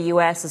UK, the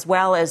US, as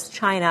well as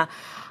China.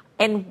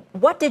 And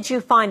what did you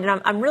find?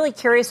 And I'm really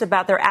curious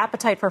about their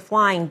appetite for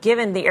flying,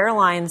 given the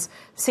airlines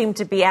seem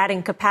to be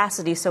adding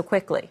capacity so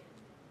quickly.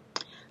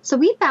 So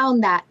we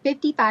found that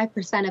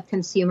 55% of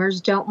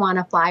consumers don't want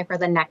to fly for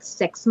the next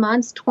 6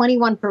 months.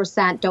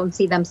 21% don't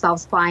see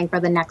themselves flying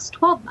for the next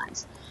 12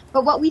 months.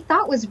 But what we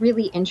thought was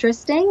really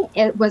interesting,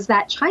 it was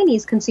that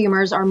Chinese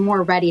consumers are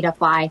more ready to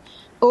fly.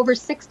 Over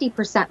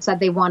 60%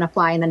 said they want to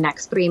fly in the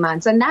next 3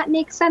 months. And that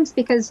makes sense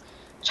because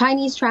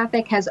Chinese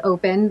traffic has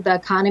opened, the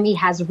economy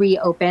has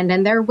reopened,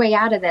 and they're way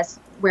out of this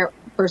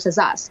versus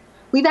us.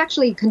 We've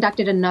actually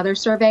conducted another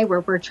survey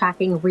where we're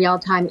tracking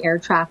real-time air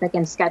traffic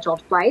and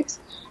scheduled flights.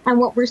 And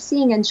what we're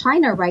seeing in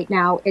China right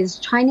now is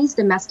Chinese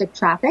domestic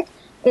traffic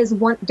is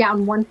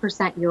down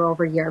 1% year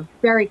over year,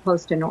 very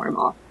close to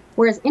normal.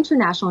 Whereas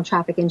international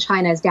traffic in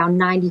China is down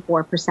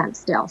 94%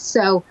 still.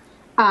 So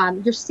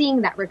you're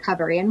seeing that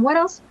recovery. And what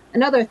else?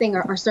 Another thing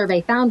our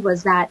survey found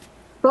was that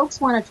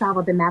folks want to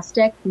travel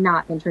domestic,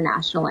 not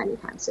international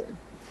anytime soon.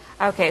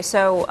 Okay,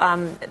 so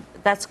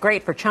that's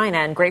great for China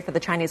and great for the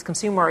Chinese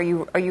consumer. Are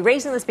you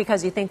raising this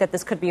because you think that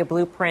this could be a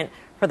blueprint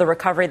for the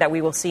recovery that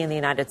we will see in the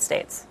United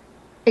States.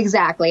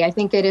 Exactly. I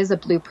think it is a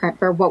blueprint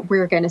for what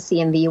we're going to see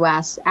in the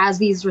U.S. As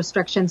these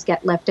restrictions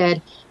get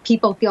lifted,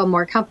 people feel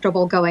more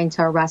comfortable going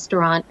to a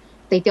restaurant.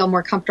 They feel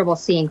more comfortable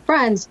seeing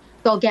friends.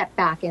 They'll get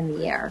back in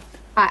the air.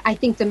 I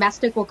think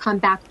domestic will come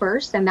back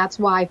first, and that's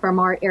why from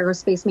our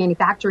aerospace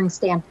manufacturing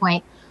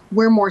standpoint,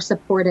 we're more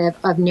supportive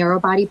of narrow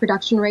body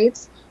production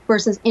rates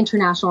versus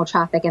international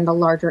traffic and the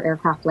larger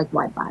aircraft like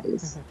wide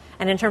bodies. Mm-hmm.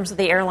 And in terms of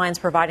the airlines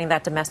providing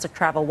that domestic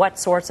travel, what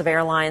sorts of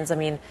airlines? I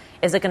mean,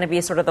 is it going to be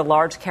sort of the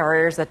large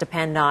carriers that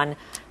depend on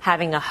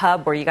having a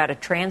hub where you got to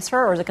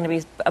transfer, or is it going to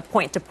be a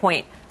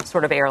point-to-point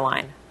sort of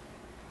airline?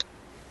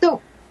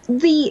 So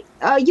the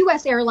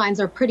U.S. airlines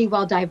are pretty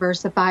well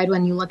diversified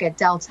when you look at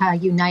Delta,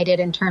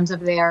 United in terms of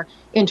their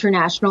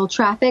international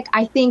traffic.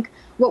 I think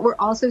what we're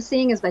also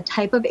seeing is the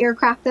type of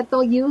aircraft that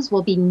they'll use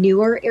will be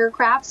newer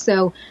aircraft.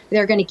 So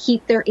they're going to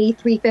keep their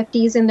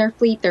A350s in their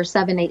fleet, their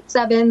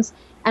 787s,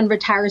 and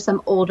retire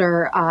some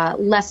older,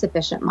 less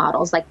efficient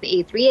models like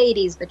the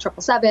A380s, the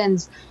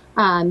 777s,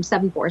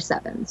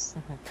 747s.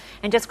 Mm-hmm.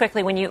 And just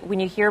quickly, when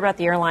you hear about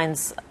the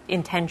airlines'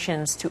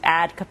 intentions to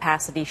add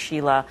capacity,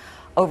 Sheila,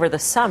 over the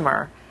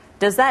summer,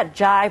 does that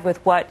jive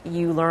with what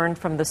you learned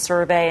from the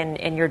survey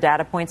and your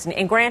data points?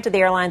 And granted, the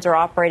airlines are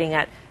operating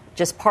at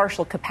just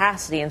partial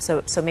capacity, and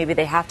so maybe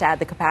they have to add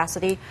the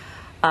capacity.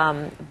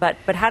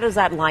 But how does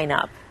that line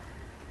up?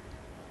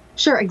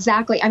 Sure,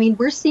 exactly. I mean,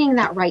 we're seeing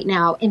that right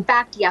now. In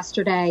fact,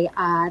 yesterday,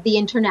 the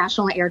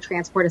International Air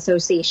Transport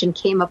Association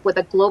came up with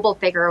a global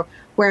figure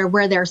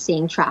where they're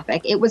seeing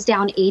traffic. It was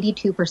down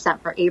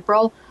 82% for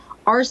April.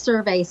 Our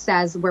survey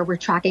says where we're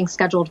tracking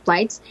scheduled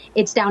flights,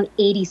 it's down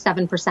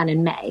 87%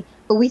 in May.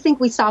 But we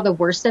think we saw the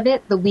worst of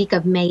it the week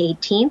of May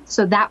 18th.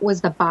 So that was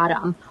the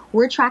bottom.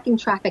 We're tracking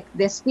traffic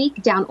this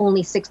week down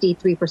only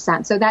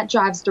 63%. So that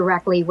jives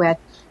directly with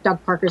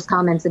Doug Parker's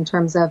comments in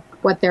terms of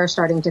what they're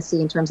starting to see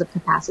in terms of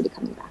capacity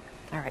coming back.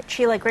 All right.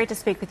 Sheila, great to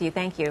speak with you.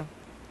 Thank you.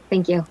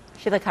 Thank you.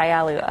 Sheila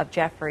Kayalu of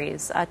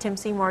Jefferies. Tim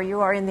Seymour,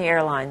 you are in the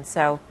airline,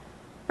 so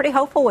pretty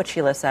hopeful what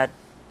Sheila said.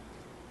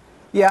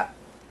 Yeah.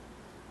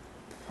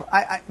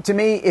 To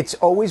me, it's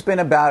always been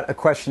about a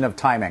question of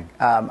timing.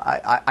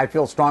 I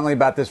feel strongly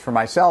about this for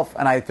myself,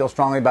 and I feel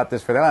strongly about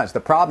this for the airlines. The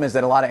problem is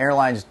that a lot of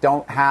airlines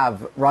don't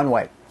have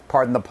runway,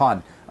 pardon the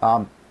pun,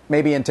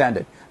 maybe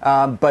intended.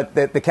 But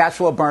the cash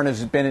flow burn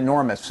has been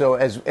enormous. So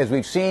as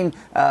we've seen,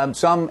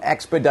 some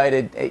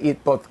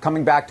expedited, both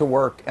coming back to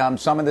work,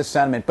 some of this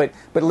sentiment. But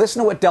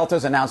listen to what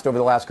Delta's announced over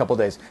the last couple of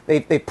days.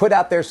 They put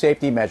out their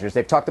safety measures.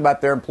 They've talked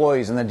about their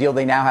employees and the deal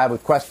they now have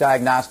with Quest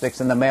Diagnostics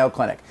and the Mayo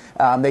Clinic.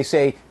 They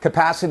say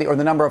capacity or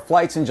the number of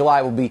flights in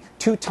July will be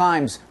 2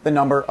 times the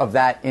number of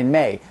that in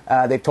May.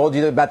 They've told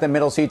you about the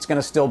middle seats going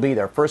to still be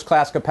there. First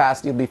class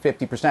capacity will be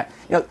 50%.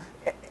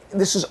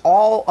 This is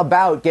all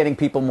about getting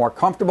people more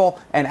comfortable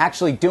and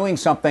actually doing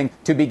something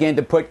to begin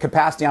to put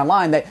capacity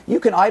online that you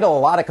can idle a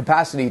lot of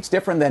capacity. It's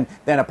different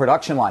than a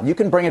production line. You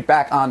can bring it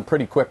back on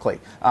pretty quickly.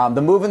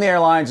 The move in the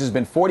airlines has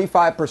been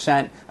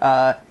 45%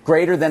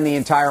 greater than the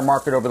entire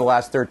market over the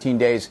last 13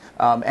 days.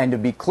 And to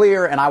be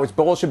clear, and I was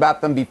bullish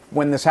about them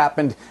when this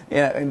happened,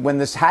 when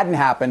this hadn't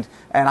happened,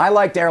 and I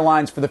liked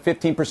airlines for the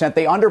 15%.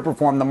 They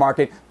underperformed the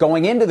market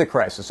going into the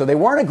crisis. So they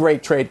weren't a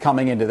great trade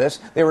coming into this.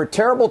 They were a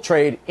terrible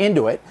trade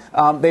into it.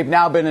 They've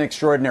now been an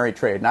extraordinary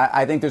trade. And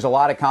I think there's a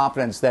lot of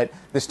confidence that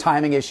this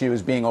timing issue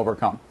is being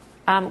overcome.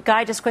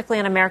 Guy, just quickly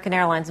on American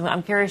Airlines,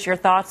 I'm curious your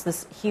thoughts.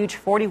 This huge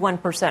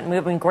 41%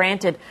 move, and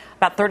granted,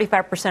 about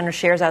 35% of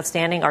shares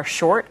outstanding are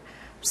short.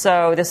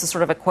 So this is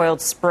sort of a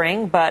coiled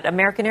spring. But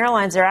American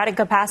Airlines, they're adding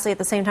capacity at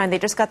the same time. They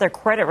just got their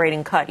credit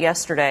rating cut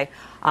yesterday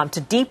to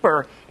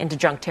deeper into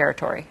junk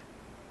territory.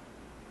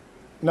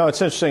 No,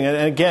 it's interesting. And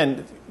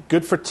again,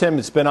 good for Tim.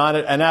 It's been on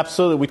it. And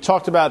absolutely, we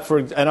talked about,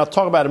 and I'll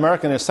talk about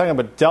American in a second,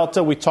 but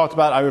Delta, we talked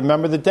about, I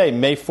remember the day,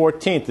 May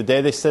 14th, the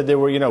day they said they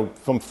were,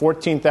 from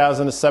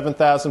 14,000 to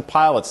 7,000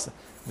 pilots.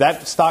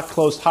 That stock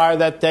closed higher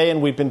that day,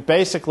 and we've been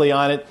basically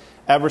on it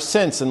ever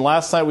since. And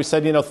last night we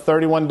said,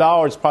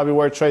 $31 probably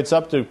where it trades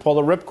up to, pull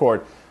the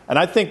ripcord. And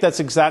I think that's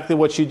exactly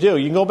what you do.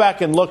 You can go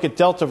back and look at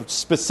Delta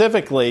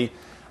specifically.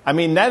 I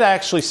mean, that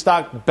actually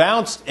stock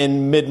bounced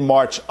in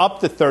mid-March up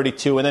to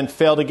 32 and then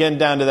failed again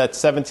down to that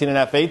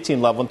 17.5, 18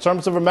 level. In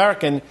terms of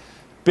American,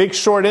 big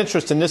short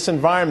interest in this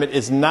environment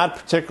is not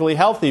particularly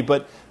healthy,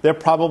 but they're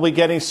probably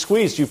getting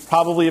squeezed. You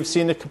probably have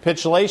seen the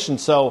capitulation.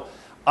 So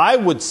I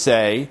would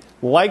say,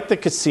 like the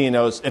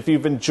casinos, if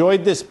you've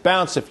enjoyed this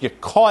bounce, if you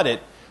caught it,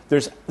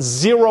 there's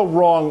zero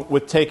wrong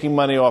with taking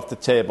money off the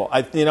table.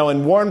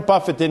 And Warren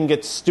Buffett didn't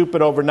get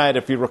stupid overnight,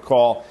 if you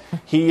recall.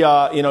 He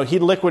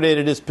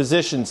liquidated his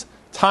positions.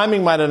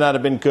 Timing might not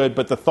have been good,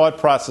 but the thought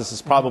process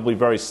is probably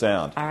very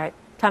sound. All right.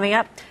 Coming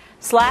up,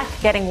 Slack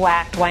getting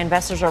whacked, why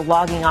investors are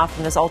logging off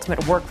from this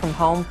ultimate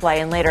work-from-home play,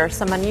 and later,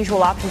 some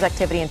unusual options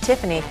activity in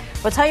Tiffany.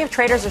 We'll tell you if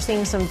traders are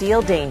seeing some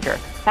deal danger.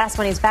 Fast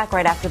Money's back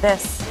right after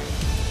this.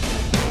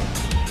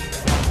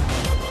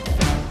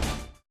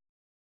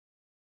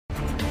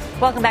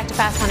 Welcome back to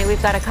Fast Money. We've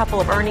got a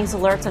couple of earnings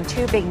alerts on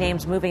two big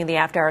names moving in the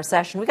after-hour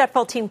session. We've got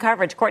full team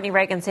coverage. Courtney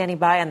Reagan standing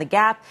by on the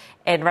Gap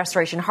and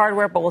Restoration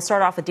Hardware. But we'll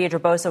start off with Deirdre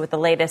Bosa with the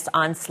latest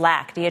on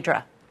Slack.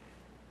 Deirdre.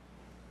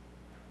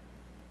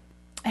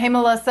 Hey,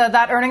 Melissa,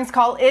 that earnings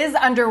call is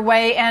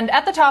underway. And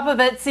at the top of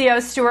it,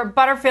 CEO Stuart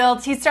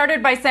Butterfield, he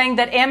started by saying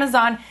that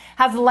Amazon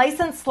has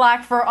licensed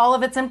Slack for all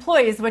of its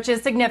employees, which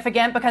is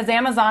significant because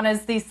Amazon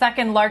is the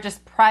second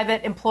largest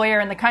private employer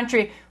in the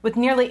country with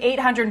nearly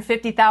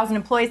 850,000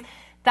 employees.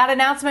 That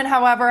announcement,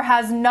 however,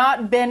 has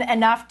not been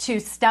enough to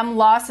stem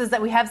losses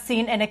that we have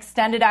seen in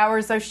extended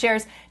hours. Those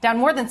shares down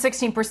more than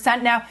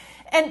 16% now.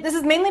 And this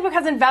is mainly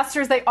because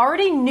investors, they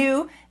already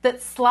knew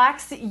that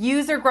Slack's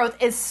user growth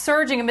is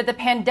surging amid the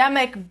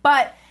pandemic.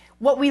 But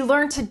what we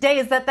learned today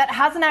is that that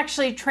hasn't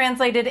actually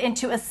translated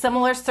into a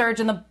similar surge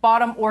in the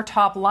bottom or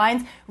top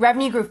lines.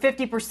 Revenue grew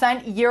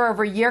 50% year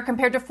over year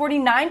compared to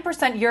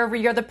 49% year over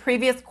year the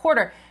previous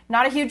quarter.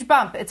 Not a huge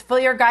bump. Its full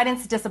year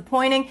guidance is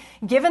disappointing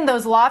given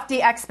those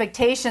lofty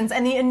expectations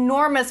and the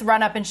enormous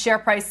run up in share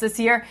price this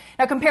year.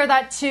 Now compare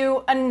that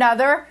to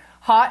another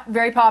hot,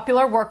 very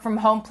popular work from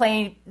home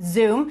play,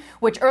 Zoom,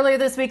 which earlier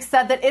this week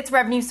said that its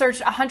revenue surged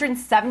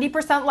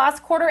 170%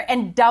 last quarter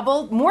and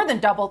more than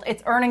doubled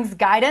its earnings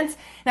guidance.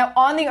 Now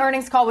on the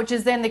earnings call, which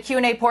is in the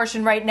Q&A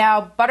portion right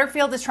now,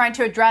 Butterfield is trying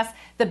to address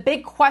the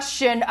big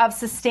question of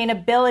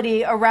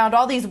sustainability around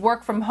all these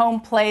work from home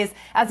plays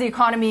as the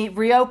economy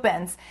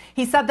reopens.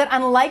 He said that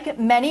unlike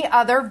many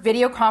other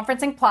video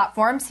conferencing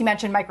platforms, he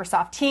mentioned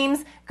Microsoft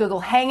Teams,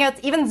 Google Hangouts,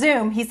 even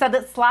Zoom, he said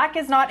that Slack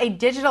is not a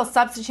digital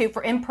substitute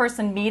for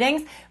in-person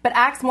meetings, but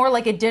acts more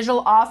like a digital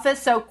office.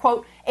 So,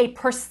 quote, a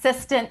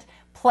persistent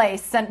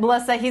place. And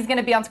Melissa, he's going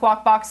to be on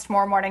Squawk Box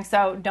tomorrow morning,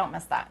 so don't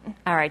miss that.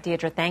 All right,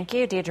 Deirdre, thank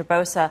you. Deirdre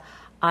Bosa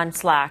on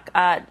Slack.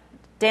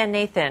 Dan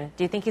Nathan,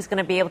 do you think he's going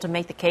to be able to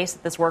make the case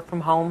that this work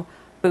from home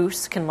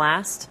boost can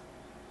last?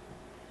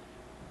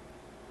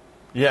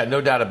 Yeah, no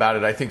doubt about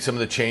it. I think some of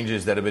the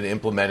changes that have been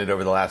implemented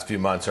over the last few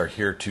months are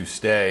here to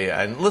stay.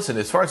 And listen,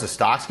 as far as the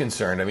stock's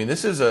concerned, I mean,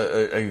 this is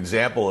an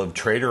example of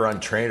trader on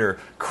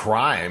trader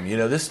crime. You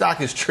know, this stock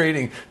is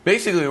trading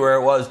basically where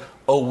it was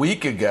a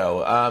week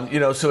ago.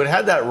 So it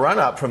had that run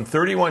up from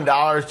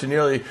 $31 to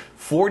nearly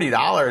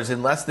 $40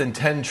 in less than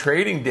 10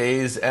 trading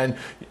days, and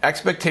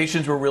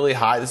expectations were really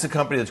high. This is a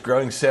company that's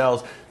growing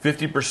sales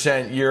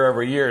 50% year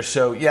over year.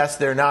 So yes,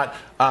 they're not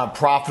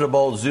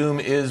profitable. Zoom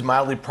is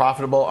mildly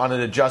profitable on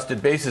an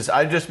adjusted basis.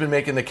 I've just been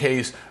making the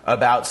case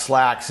about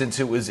Slack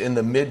since it was in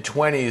the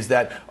mid-20s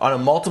that on a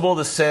multiple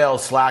to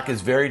sales, Slack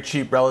is very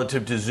cheap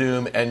relative to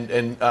Zoom, and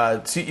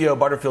CEO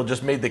Butterfield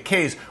just made the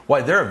case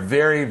why they're a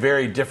very,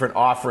 very different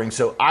offering.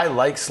 So I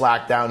like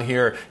Slack down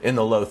here in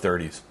the low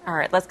 30s. All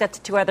right, let's get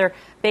to two other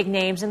big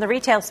names in the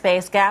retail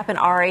space. Gap and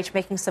RH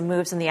making some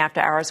moves in the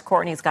after hours.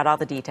 Courtney's got all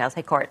the details.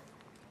 Hey, Court.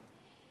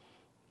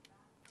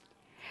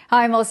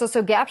 Hi, Melissa.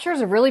 So Gap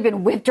shares have really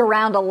been whipped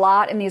around a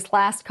lot in these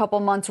last couple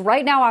months.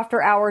 Right now, after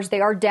hours,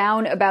 they are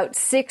down about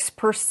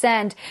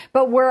 6%,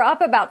 but we're up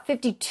about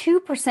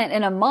 52%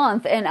 in a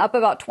month and up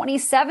about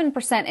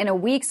 27% in a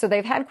week. So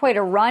they've had quite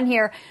a run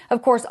here.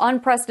 Of course,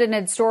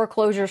 unprecedented store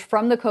closures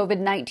from the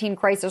COVID-19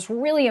 crisis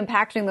really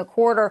impacting the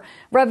quarter.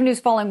 Revenues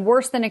falling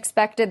worse than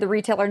expected. The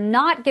retailer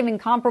not giving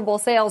comparable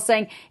sales,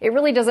 saying it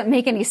really doesn't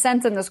make any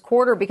sense in this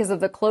quarter because of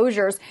the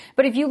closures.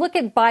 But if you look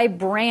at by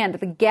brand,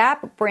 the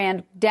Gap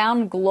brand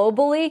down globally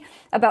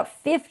about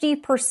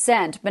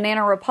 50%.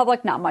 Banana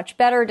Republic, not much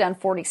better, down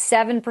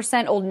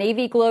 47%. Old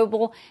Navy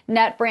Global,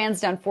 Net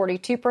Brands down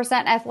 42%.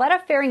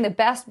 Athleta faring the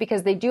best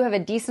because they do have a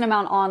decent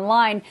amount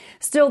online,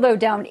 still though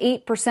down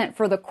 8%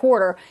 for the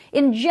quarter.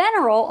 In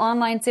general,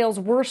 online sales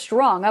were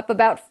strong, up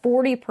about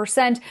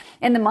 40%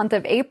 in the month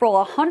of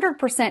April,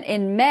 100%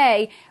 in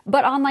May,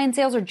 but online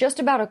sales are just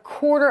about a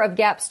quarter of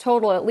Gap's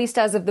total, at least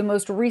as of the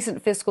most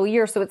recent fiscal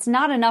year. So it's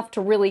not enough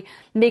to really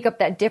make up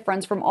that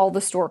difference from all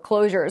the store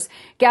closures.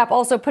 Gap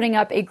also putting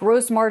up a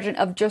gross margin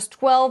of just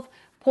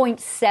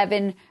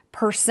 12.7%.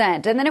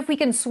 And then if we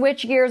can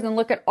switch gears and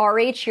look at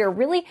RH here,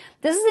 really,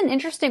 this is an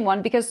interesting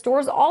one because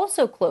stores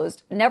also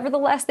closed.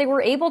 Nevertheless, they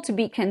were able to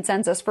beat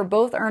consensus for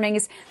both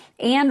earnings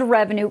and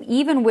revenue,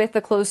 even with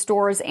the closed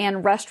stores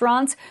and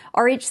restaurants.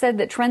 RH said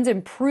that trends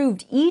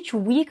improved each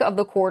week of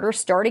the quarter,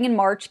 starting in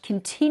March,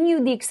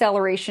 continued the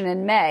acceleration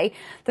in May.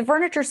 The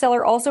furniture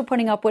seller also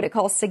putting up what it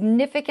calls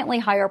significantly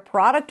higher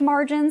product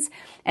margins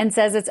and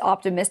says it's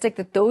optimistic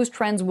that those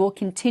trends will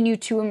continue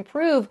to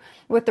improve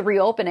with the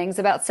reopenings.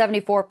 About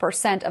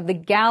 74% of the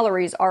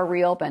galleries are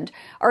reopened.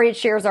 RH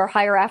shares are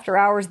higher after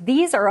hours.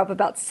 These are up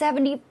about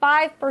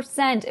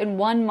 75% in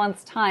 1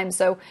 month's time.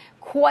 So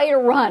quite a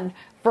run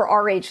for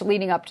RH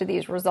leading up to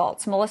these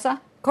results.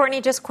 Melissa?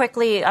 Courtney, just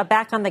quickly,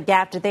 back on the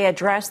Gap, did they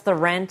address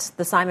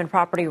the Simon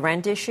property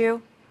rent issue?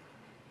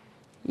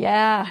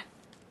 Yeah.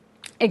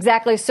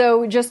 Exactly.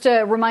 So just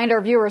to remind our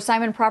viewers,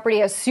 Simon Property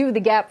has sued the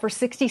Gap for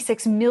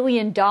 $66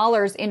 million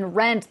in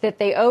rent that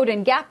they owed.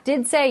 And Gap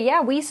did say,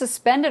 yeah, we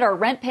suspended our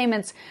rent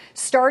payments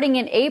starting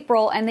in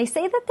April. And they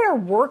say that they're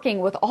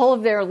working with all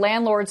of their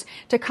landlords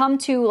to come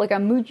to like a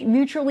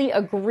mutually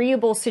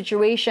agreeable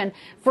situation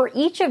for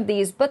each of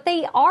these. But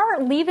they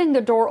are leaving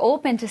the door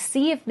open to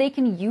see if they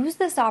can use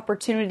this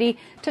opportunity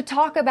to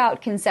talk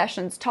about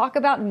concessions, talk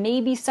about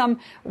maybe some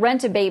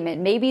rent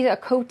abatement, maybe a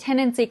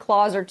co-tenancy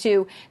clause or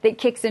two that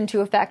kicks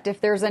into effect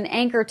if there's an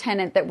anchor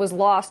tenant that was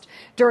lost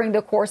during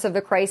the course of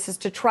the crisis,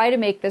 to try to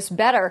make this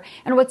better.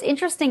 And what's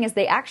interesting is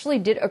they actually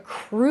did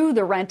accrue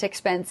the rent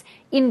expense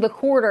in the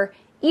quarter,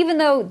 even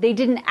though they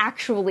didn't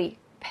actually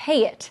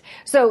pay it.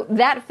 So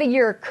that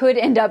figure could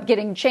end up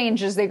getting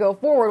changed as they go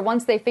forward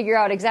once they figure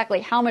out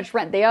exactly how much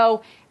rent they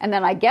owe, and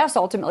then I guess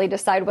ultimately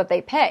decide what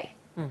they pay.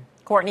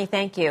 Courtney,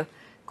 thank you.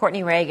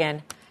 Courtney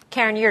Reagan.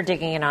 Karen, you're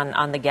digging in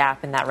on the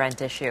Gap in that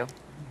rent issue.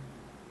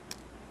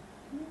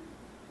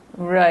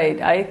 Right.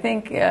 I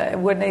think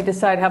when they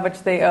decide how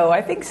much they owe,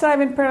 I think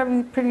Simon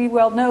probably pretty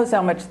well knows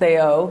how much they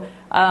owe.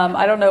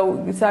 I don't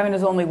know. Simon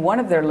is only one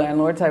of their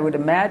landlords, I would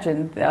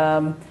imagine.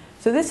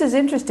 So this is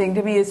interesting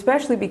to me,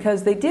 especially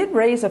because they did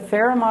raise a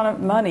fair amount of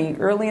money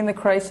early in the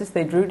crisis.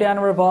 They drew down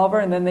a revolver,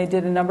 and then they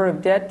did a number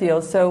of debt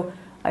deals. So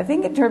I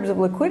think in terms of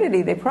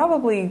liquidity, they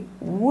probably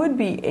would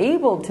be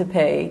able to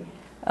pay.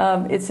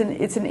 It's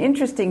an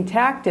interesting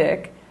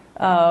tactic.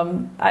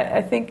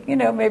 I think,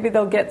 maybe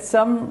they'll get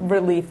some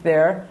relief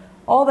there.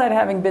 All that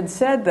having been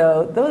said,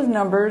 though, those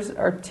numbers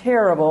are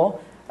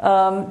terrible.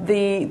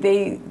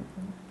 The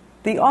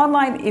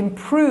online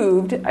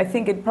improved. I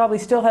think it probably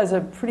still has a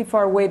pretty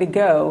far way to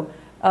go.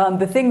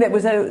 The thing that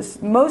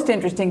was most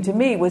interesting to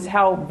me was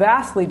how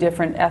vastly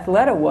different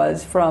Athleta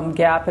was from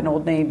Gap and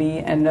Old Navy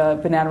and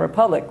Banana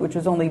Republic, which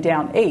was only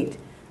down 8.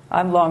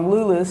 I'm long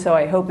Lulu, so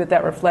I hope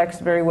that reflects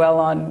very well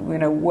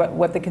on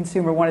what the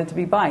consumer wanted to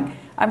be buying.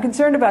 I'm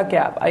concerned about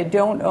Gap. I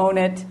don't own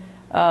it.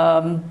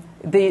 I'm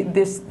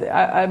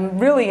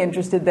really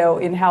interested, though,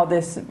 in how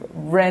this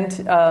rent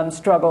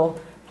struggle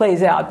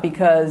plays out,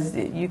 because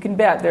you can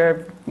bet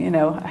there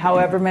are,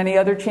 however many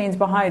other chains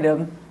behind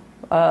them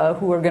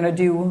who are going to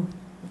do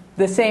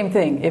the same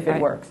thing if it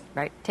works.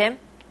 Right. Tim?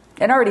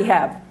 And already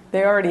have.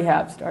 They already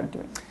have started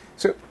doing it.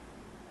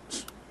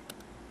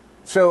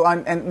 So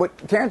and what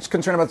Karen's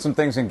concerned about some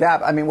things in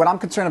Gap. I mean, what I'm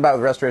concerned about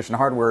with Restoration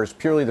Hardware is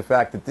purely the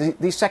fact that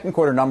these second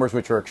quarter numbers,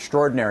 which are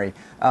extraordinary,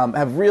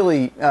 have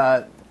really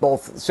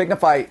both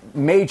signify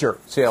major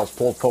sales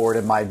pulled forward,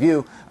 in my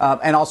view,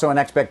 and also an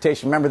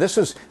expectation. Remember,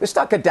 this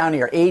stock got down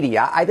near 80.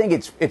 I think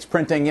it's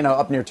printing,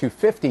 up near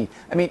 250.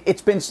 I mean,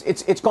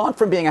 it's gone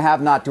from being a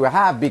have not to a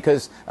have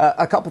because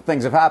a couple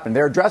things have happened.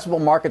 Their addressable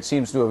market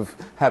seems to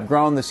have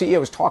grown. The CEO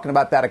was talking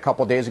about that a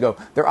couple days ago.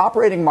 Their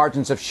operating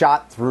margins have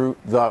shot through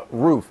the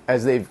roof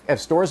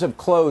as stores have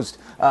closed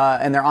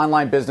and their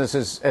online business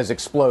has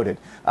exploded.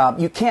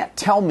 You can't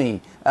tell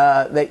me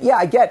that,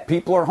 I get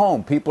people are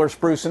home, people are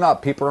sprucing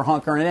up, people are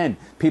hunkering in,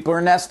 people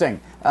are nesting,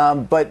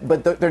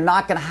 but they're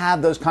not going to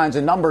have those kinds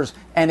of numbers.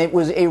 And it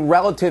was a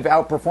relative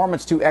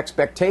outperformance to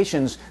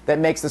expectations that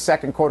makes the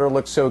second quarter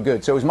look so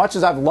good. So as much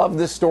as I've loved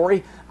this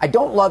story, I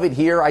don't love it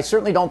here. I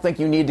certainly don't think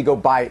you need to go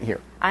buy it here.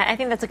 I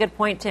think that's a good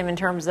point, Tim, in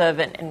terms of,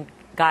 and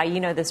Guy, you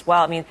know this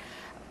well, I mean,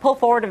 pull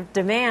forward of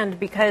demand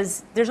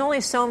because there's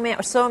only so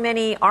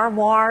many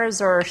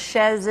armoires or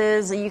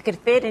chaises that you could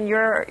fit in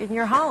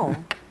your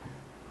home.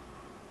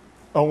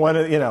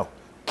 Oh,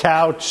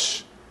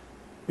 couch.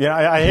 Yeah,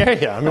 I hear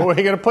you. I mean, where are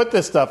you going to put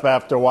this stuff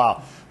after a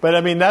while? But,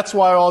 I mean, that's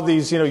why all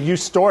these, you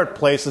store it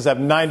places have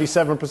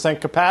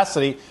 97%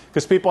 capacity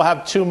because people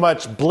have too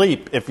much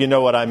bleep, if you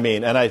know what I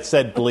mean. And I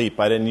said bleep.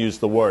 I didn't use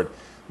the word.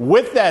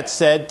 With that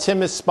said,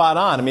 Tim is spot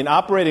on. I mean,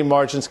 operating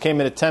margins came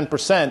in at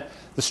 10%.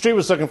 The street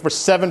was looking for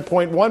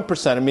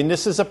 7.1%. I mean,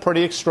 this is a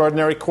pretty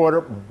extraordinary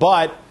quarter,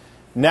 but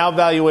now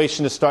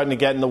valuation is starting to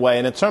get in the way.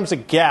 And in terms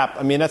of Gap,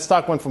 I mean, that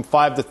stock went from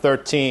 5 to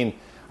 13.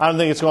 I don't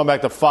think it's going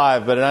back to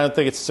 5, but I don't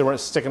think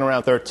it's sticking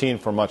around 13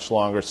 for much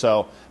longer.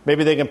 So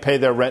maybe they can pay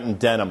their rent in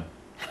denim.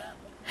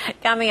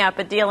 Coming up,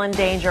 a deal in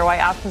danger.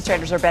 Why options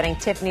traders are betting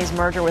Tiffany's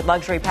merger with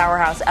luxury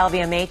powerhouse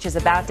LVMH is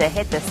about to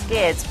hit the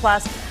skids.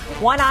 Plus,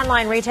 one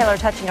online retailer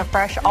touching a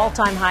fresh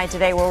all-time high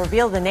today. Will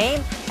reveal the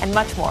name and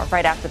much more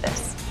right after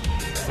this.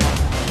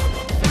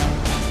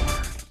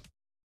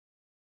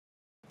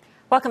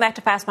 Welcome back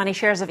to Fast Money.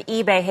 Shares of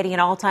eBay hitting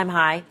an all-time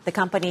high. The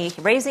company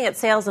raising its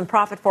sales and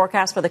profit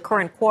forecast for the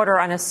current quarter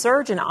on a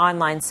surge in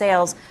online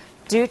sales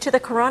due to the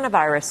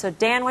coronavirus. So,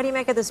 Dan, what do you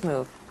make of this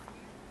move?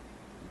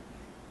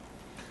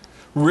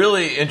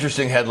 Really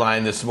interesting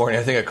headline this morning.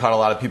 I think it caught a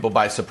lot of people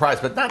by surprise,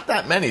 but not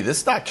that many. This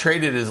stock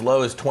traded as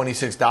low as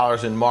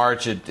 $26 in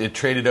March. It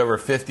traded over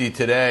 $50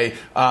 today.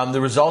 The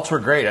results were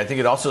great. I think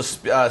it also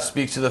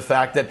speaks to the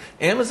fact that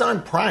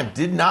Amazon Prime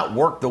did not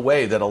work the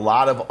way that a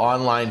lot of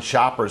online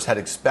shoppers had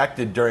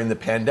expected during the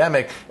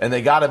pandemic, and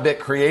they got a bit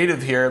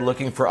creative here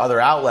looking for other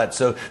outlets.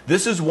 So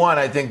this is one,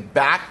 I think,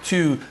 back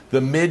to the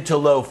mid to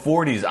low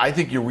 40s. I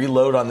think you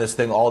reload on this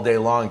thing all day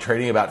long,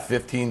 trading about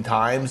 15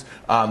 times.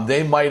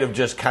 They might have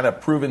just kind of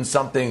proven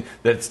something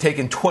that's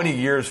taken 20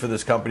 years for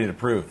this company to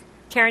prove.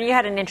 Karen, you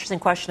had an interesting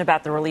question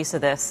about the release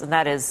of this, and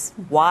that is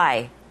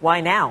why?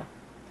 Why now?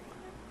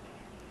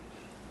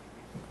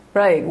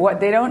 Right.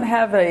 They don't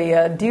have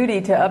a duty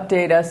to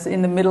update us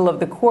in the middle of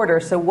the quarter.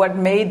 So what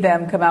made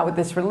them come out with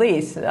this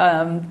release?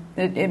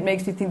 It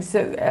makes me think. So,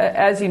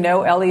 as you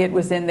know, Elliott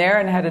was in there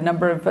and had a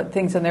number of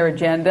things on their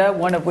agenda,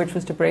 one of which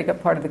was to break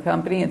up part of the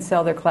company and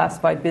sell their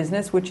classified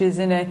business, which is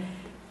in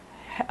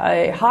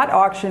a hot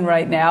auction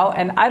right now.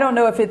 And I don't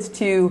know if it's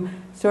to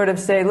sort of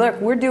say,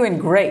 look, we're doing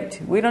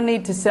great. We don't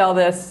need to sell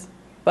this.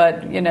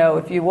 But,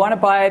 if you want to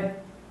buy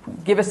it,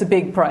 give us a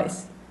big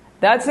price.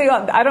 I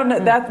don't know.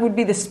 That would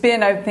be the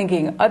spin I'm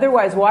thinking.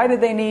 Otherwise, why do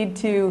they need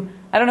to?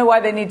 I don't know why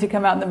they need to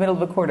come out in the middle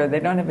of a quarter. They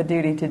don't have a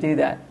duty to do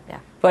that. Yeah.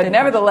 But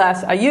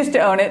nevertheless, I used to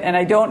own it, and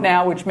I don't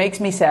now, which makes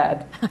me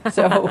sad.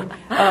 So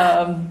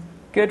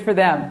good for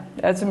them.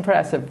 That's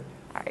impressive.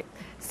 All right.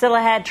 Still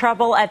ahead,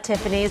 trouble at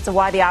Tiffany's.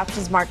 Why the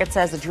options market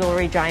says the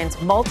jewelry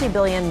giant's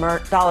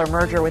multi-billion-dollar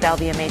merger with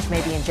LVMH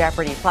may be in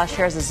jeopardy. Plus,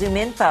 shares of Zoom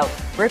Info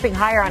ripping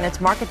higher on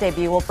its market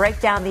debut. We'll break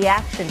down the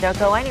action. Don't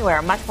go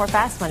anywhere. Much more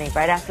Fast Money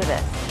right after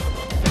this.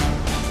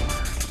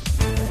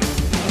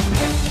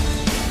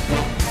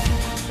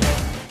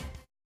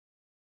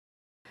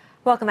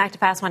 Welcome back to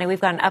Fast Money. We've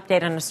got an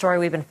update on a story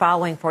we've been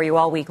following for you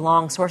all week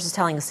long. Sources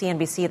telling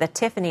CNBC that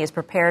Tiffany is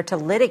prepared to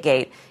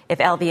litigate if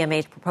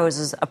LVMH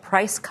proposes a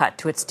price cut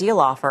to its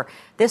deal offer.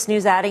 This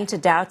news adding to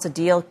doubts a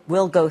deal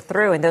will go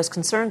through, and those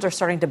concerns are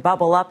starting to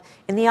bubble up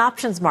in the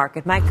options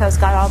market. Mike Coe's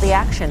got all the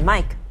action.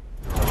 Mike.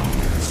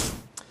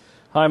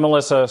 Hi,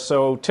 Melissa.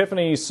 So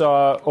Tiffany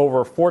saw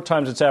over 4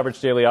 times its average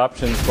daily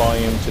options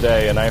volume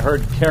today, and I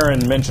heard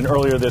Karen mention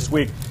earlier this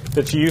week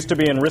that she used to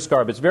be in risk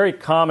arb. It's very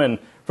common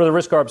for the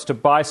risk arbs to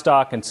buy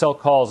stock and sell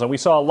calls, and we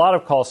saw a lot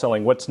of call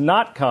selling. What's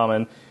not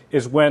common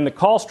is when the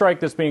call strike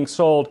that's being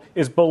sold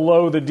is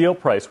below the deal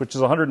price, which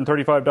is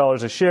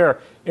 $135 a share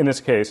in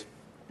this case.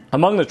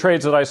 Among the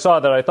trades that I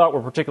saw that I thought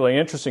were particularly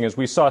interesting is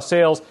we saw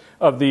sales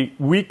of the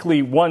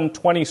weekly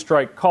 120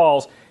 strike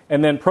calls,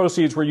 and then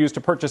proceeds were used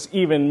to purchase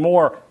even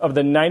more of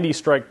the 90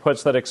 strike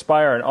puts that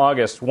expire in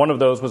August. One of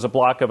those was a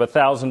block of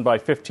 1,000 by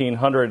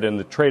 1,500, and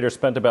the trader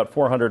spent about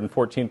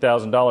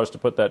 $414,000 to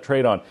put that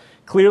trade on.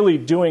 Clearly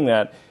doing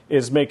that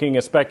is making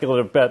a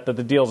speculative bet that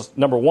the deal's,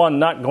 number one,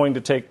 not going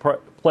to take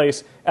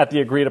place at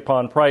the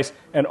agreed-upon price,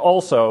 and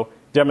also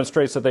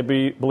demonstrates that they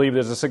believe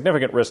there's a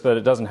significant risk that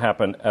it doesn't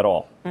happen at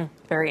all.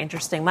 Very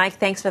interesting. Mike,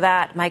 thanks for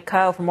that. Mike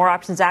Coe. For more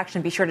options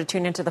action, be sure to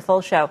tune into the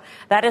full show.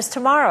 That is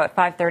tomorrow at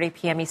 5:30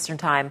 p.m. Eastern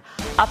Time.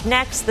 Up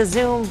next, the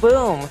Zoom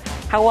boom.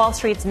 How Wall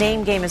Street's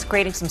name game is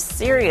creating some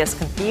serious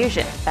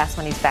confusion. Fast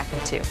Money's back in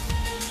 2.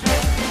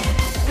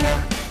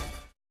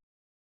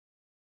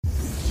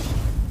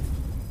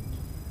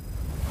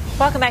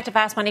 Welcome back to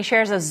Fast Money.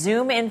 Shares of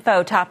Zoom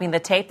Info topping the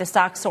tape. The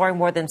stock soaring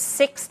more than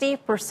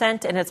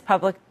 60% in its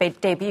public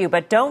debut.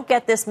 But don't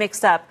get this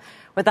mixed up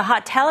with the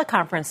hot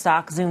teleconference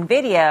stock Zoom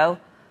Video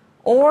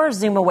or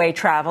Zoom Away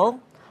Travel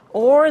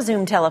or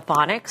Zoom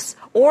Telephonics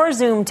or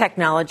Zoom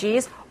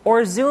Technologies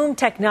or Zoom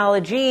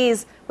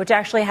Technologies, which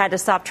actually had to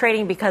stop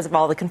trading because of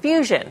all the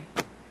confusion.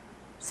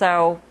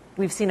 So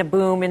we've seen a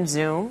boom in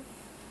Zoom,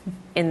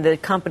 in the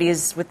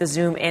companies with the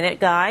Zoom in it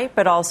guy,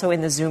 but also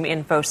in the Zoom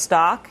Info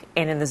stock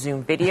and in the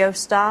Zoom Video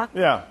stock.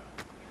 Yeah.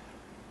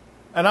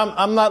 And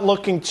I'm not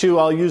looking to,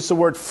 I'll use the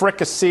word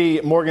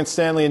fricassee Morgan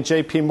Stanley and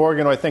JP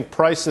Morgan, who I think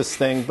price this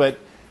thing, but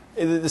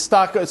the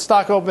stock priced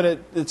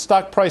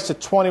at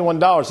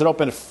 $21. It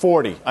opened at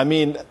 40. I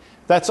mean,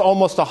 that's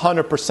almost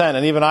 100%,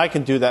 and even I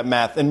can do that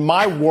math. In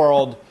my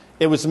world,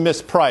 it was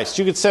mispriced.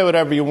 You can say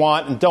whatever you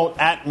want and don't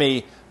at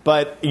me,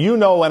 but you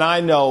know and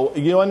I know,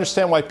 you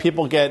understand why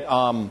people get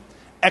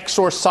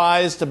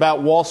exorcised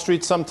about Wall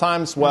Street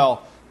sometimes?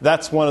 Well,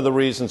 that's one of the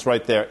reasons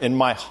right there, in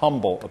my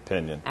humble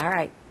opinion. All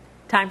right.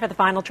 Time for the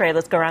final trade.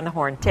 Let's go around the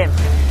horn. Tim.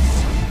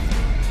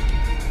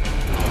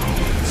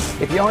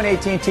 If you own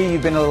AT&T,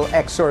 you've been a little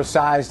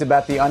exorcised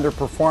about the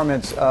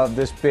underperformance of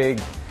this big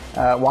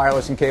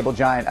wireless and cable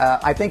giant.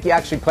 I think you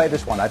actually play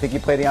this one. I think you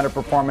play the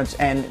underperformance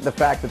and the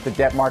fact that the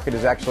debt market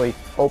is actually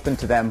open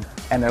to them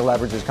and their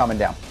leverage is coming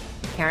down.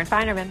 Karen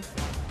Feinerman.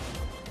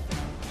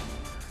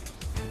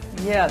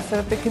 Yeah, so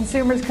if the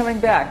consumer's coming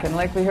back, and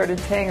like we heard at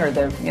Tanger,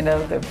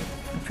 the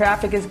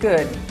traffic is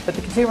good, but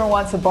the consumer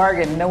wants a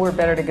bargain, nowhere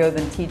better to go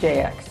than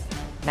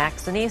TJX.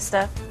 Max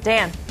Anista.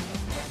 Dan.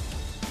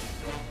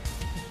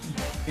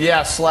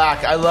 Yeah,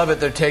 Slack. I love it.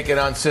 They're taking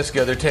on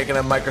Cisco. They're taking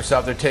on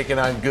Microsoft. They're taking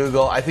on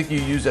Google. I think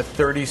you use a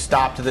 30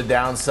 stop to the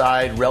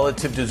downside.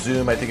 Relative to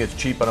Zoom, I think it's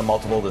cheap on a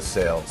multiple to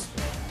sales.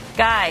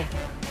 Guy.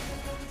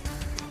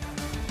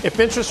 If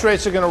interest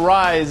rates are going to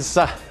rise,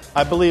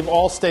 I believe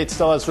Allstate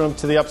still has room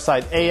to the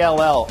upside.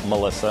 ALL,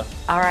 Melissa.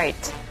 All right.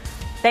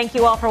 Thank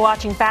you all for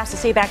watching Fast.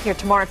 We'll see you back here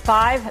tomorrow at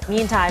 5.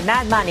 Meantime,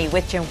 Mad Money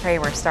with Jim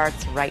Cramer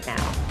starts right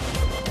now.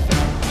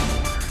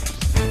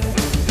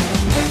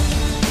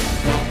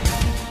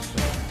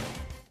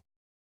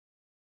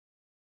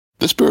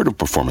 The spirit of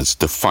performance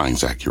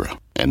defines Acura,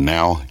 and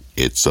now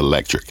it's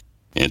electric.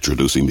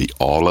 Introducing the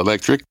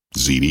all-electric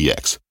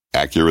ZDX.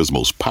 Acura's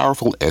most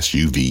powerful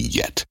SUV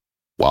yet.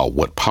 While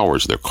what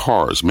powers their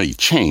cars may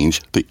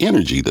change, the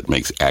energy that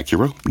makes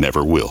Acura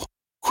never will.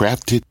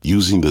 Crafted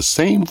using the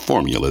same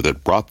formula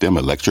that brought them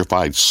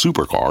electrified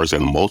supercars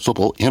and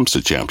multiple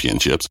IMSA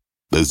championships,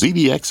 the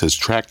ZDX has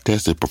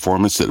track-tested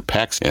performance that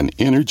packs an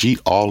energy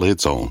all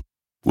its own.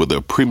 With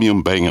a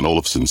premium Bang &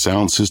 Olufsen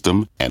sound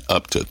system and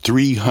up to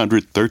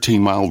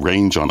 313-mile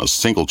range on a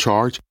single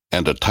charge,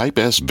 and a Type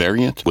S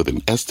variant with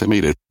an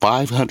estimated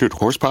 500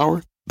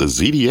 horsepower, the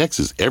ZDX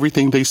is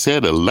everything they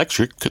said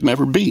electric could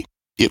never be.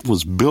 It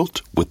was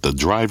built with the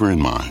driver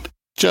in mind,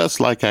 just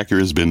like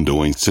Acura's been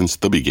doing since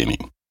the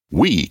beginning.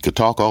 We could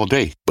talk all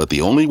day, but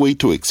the only way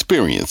to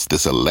experience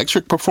this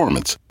electric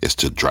performance is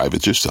to drive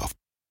it yourself.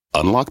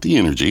 Unlock the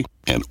energy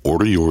and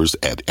order yours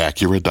at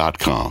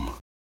Acura.com.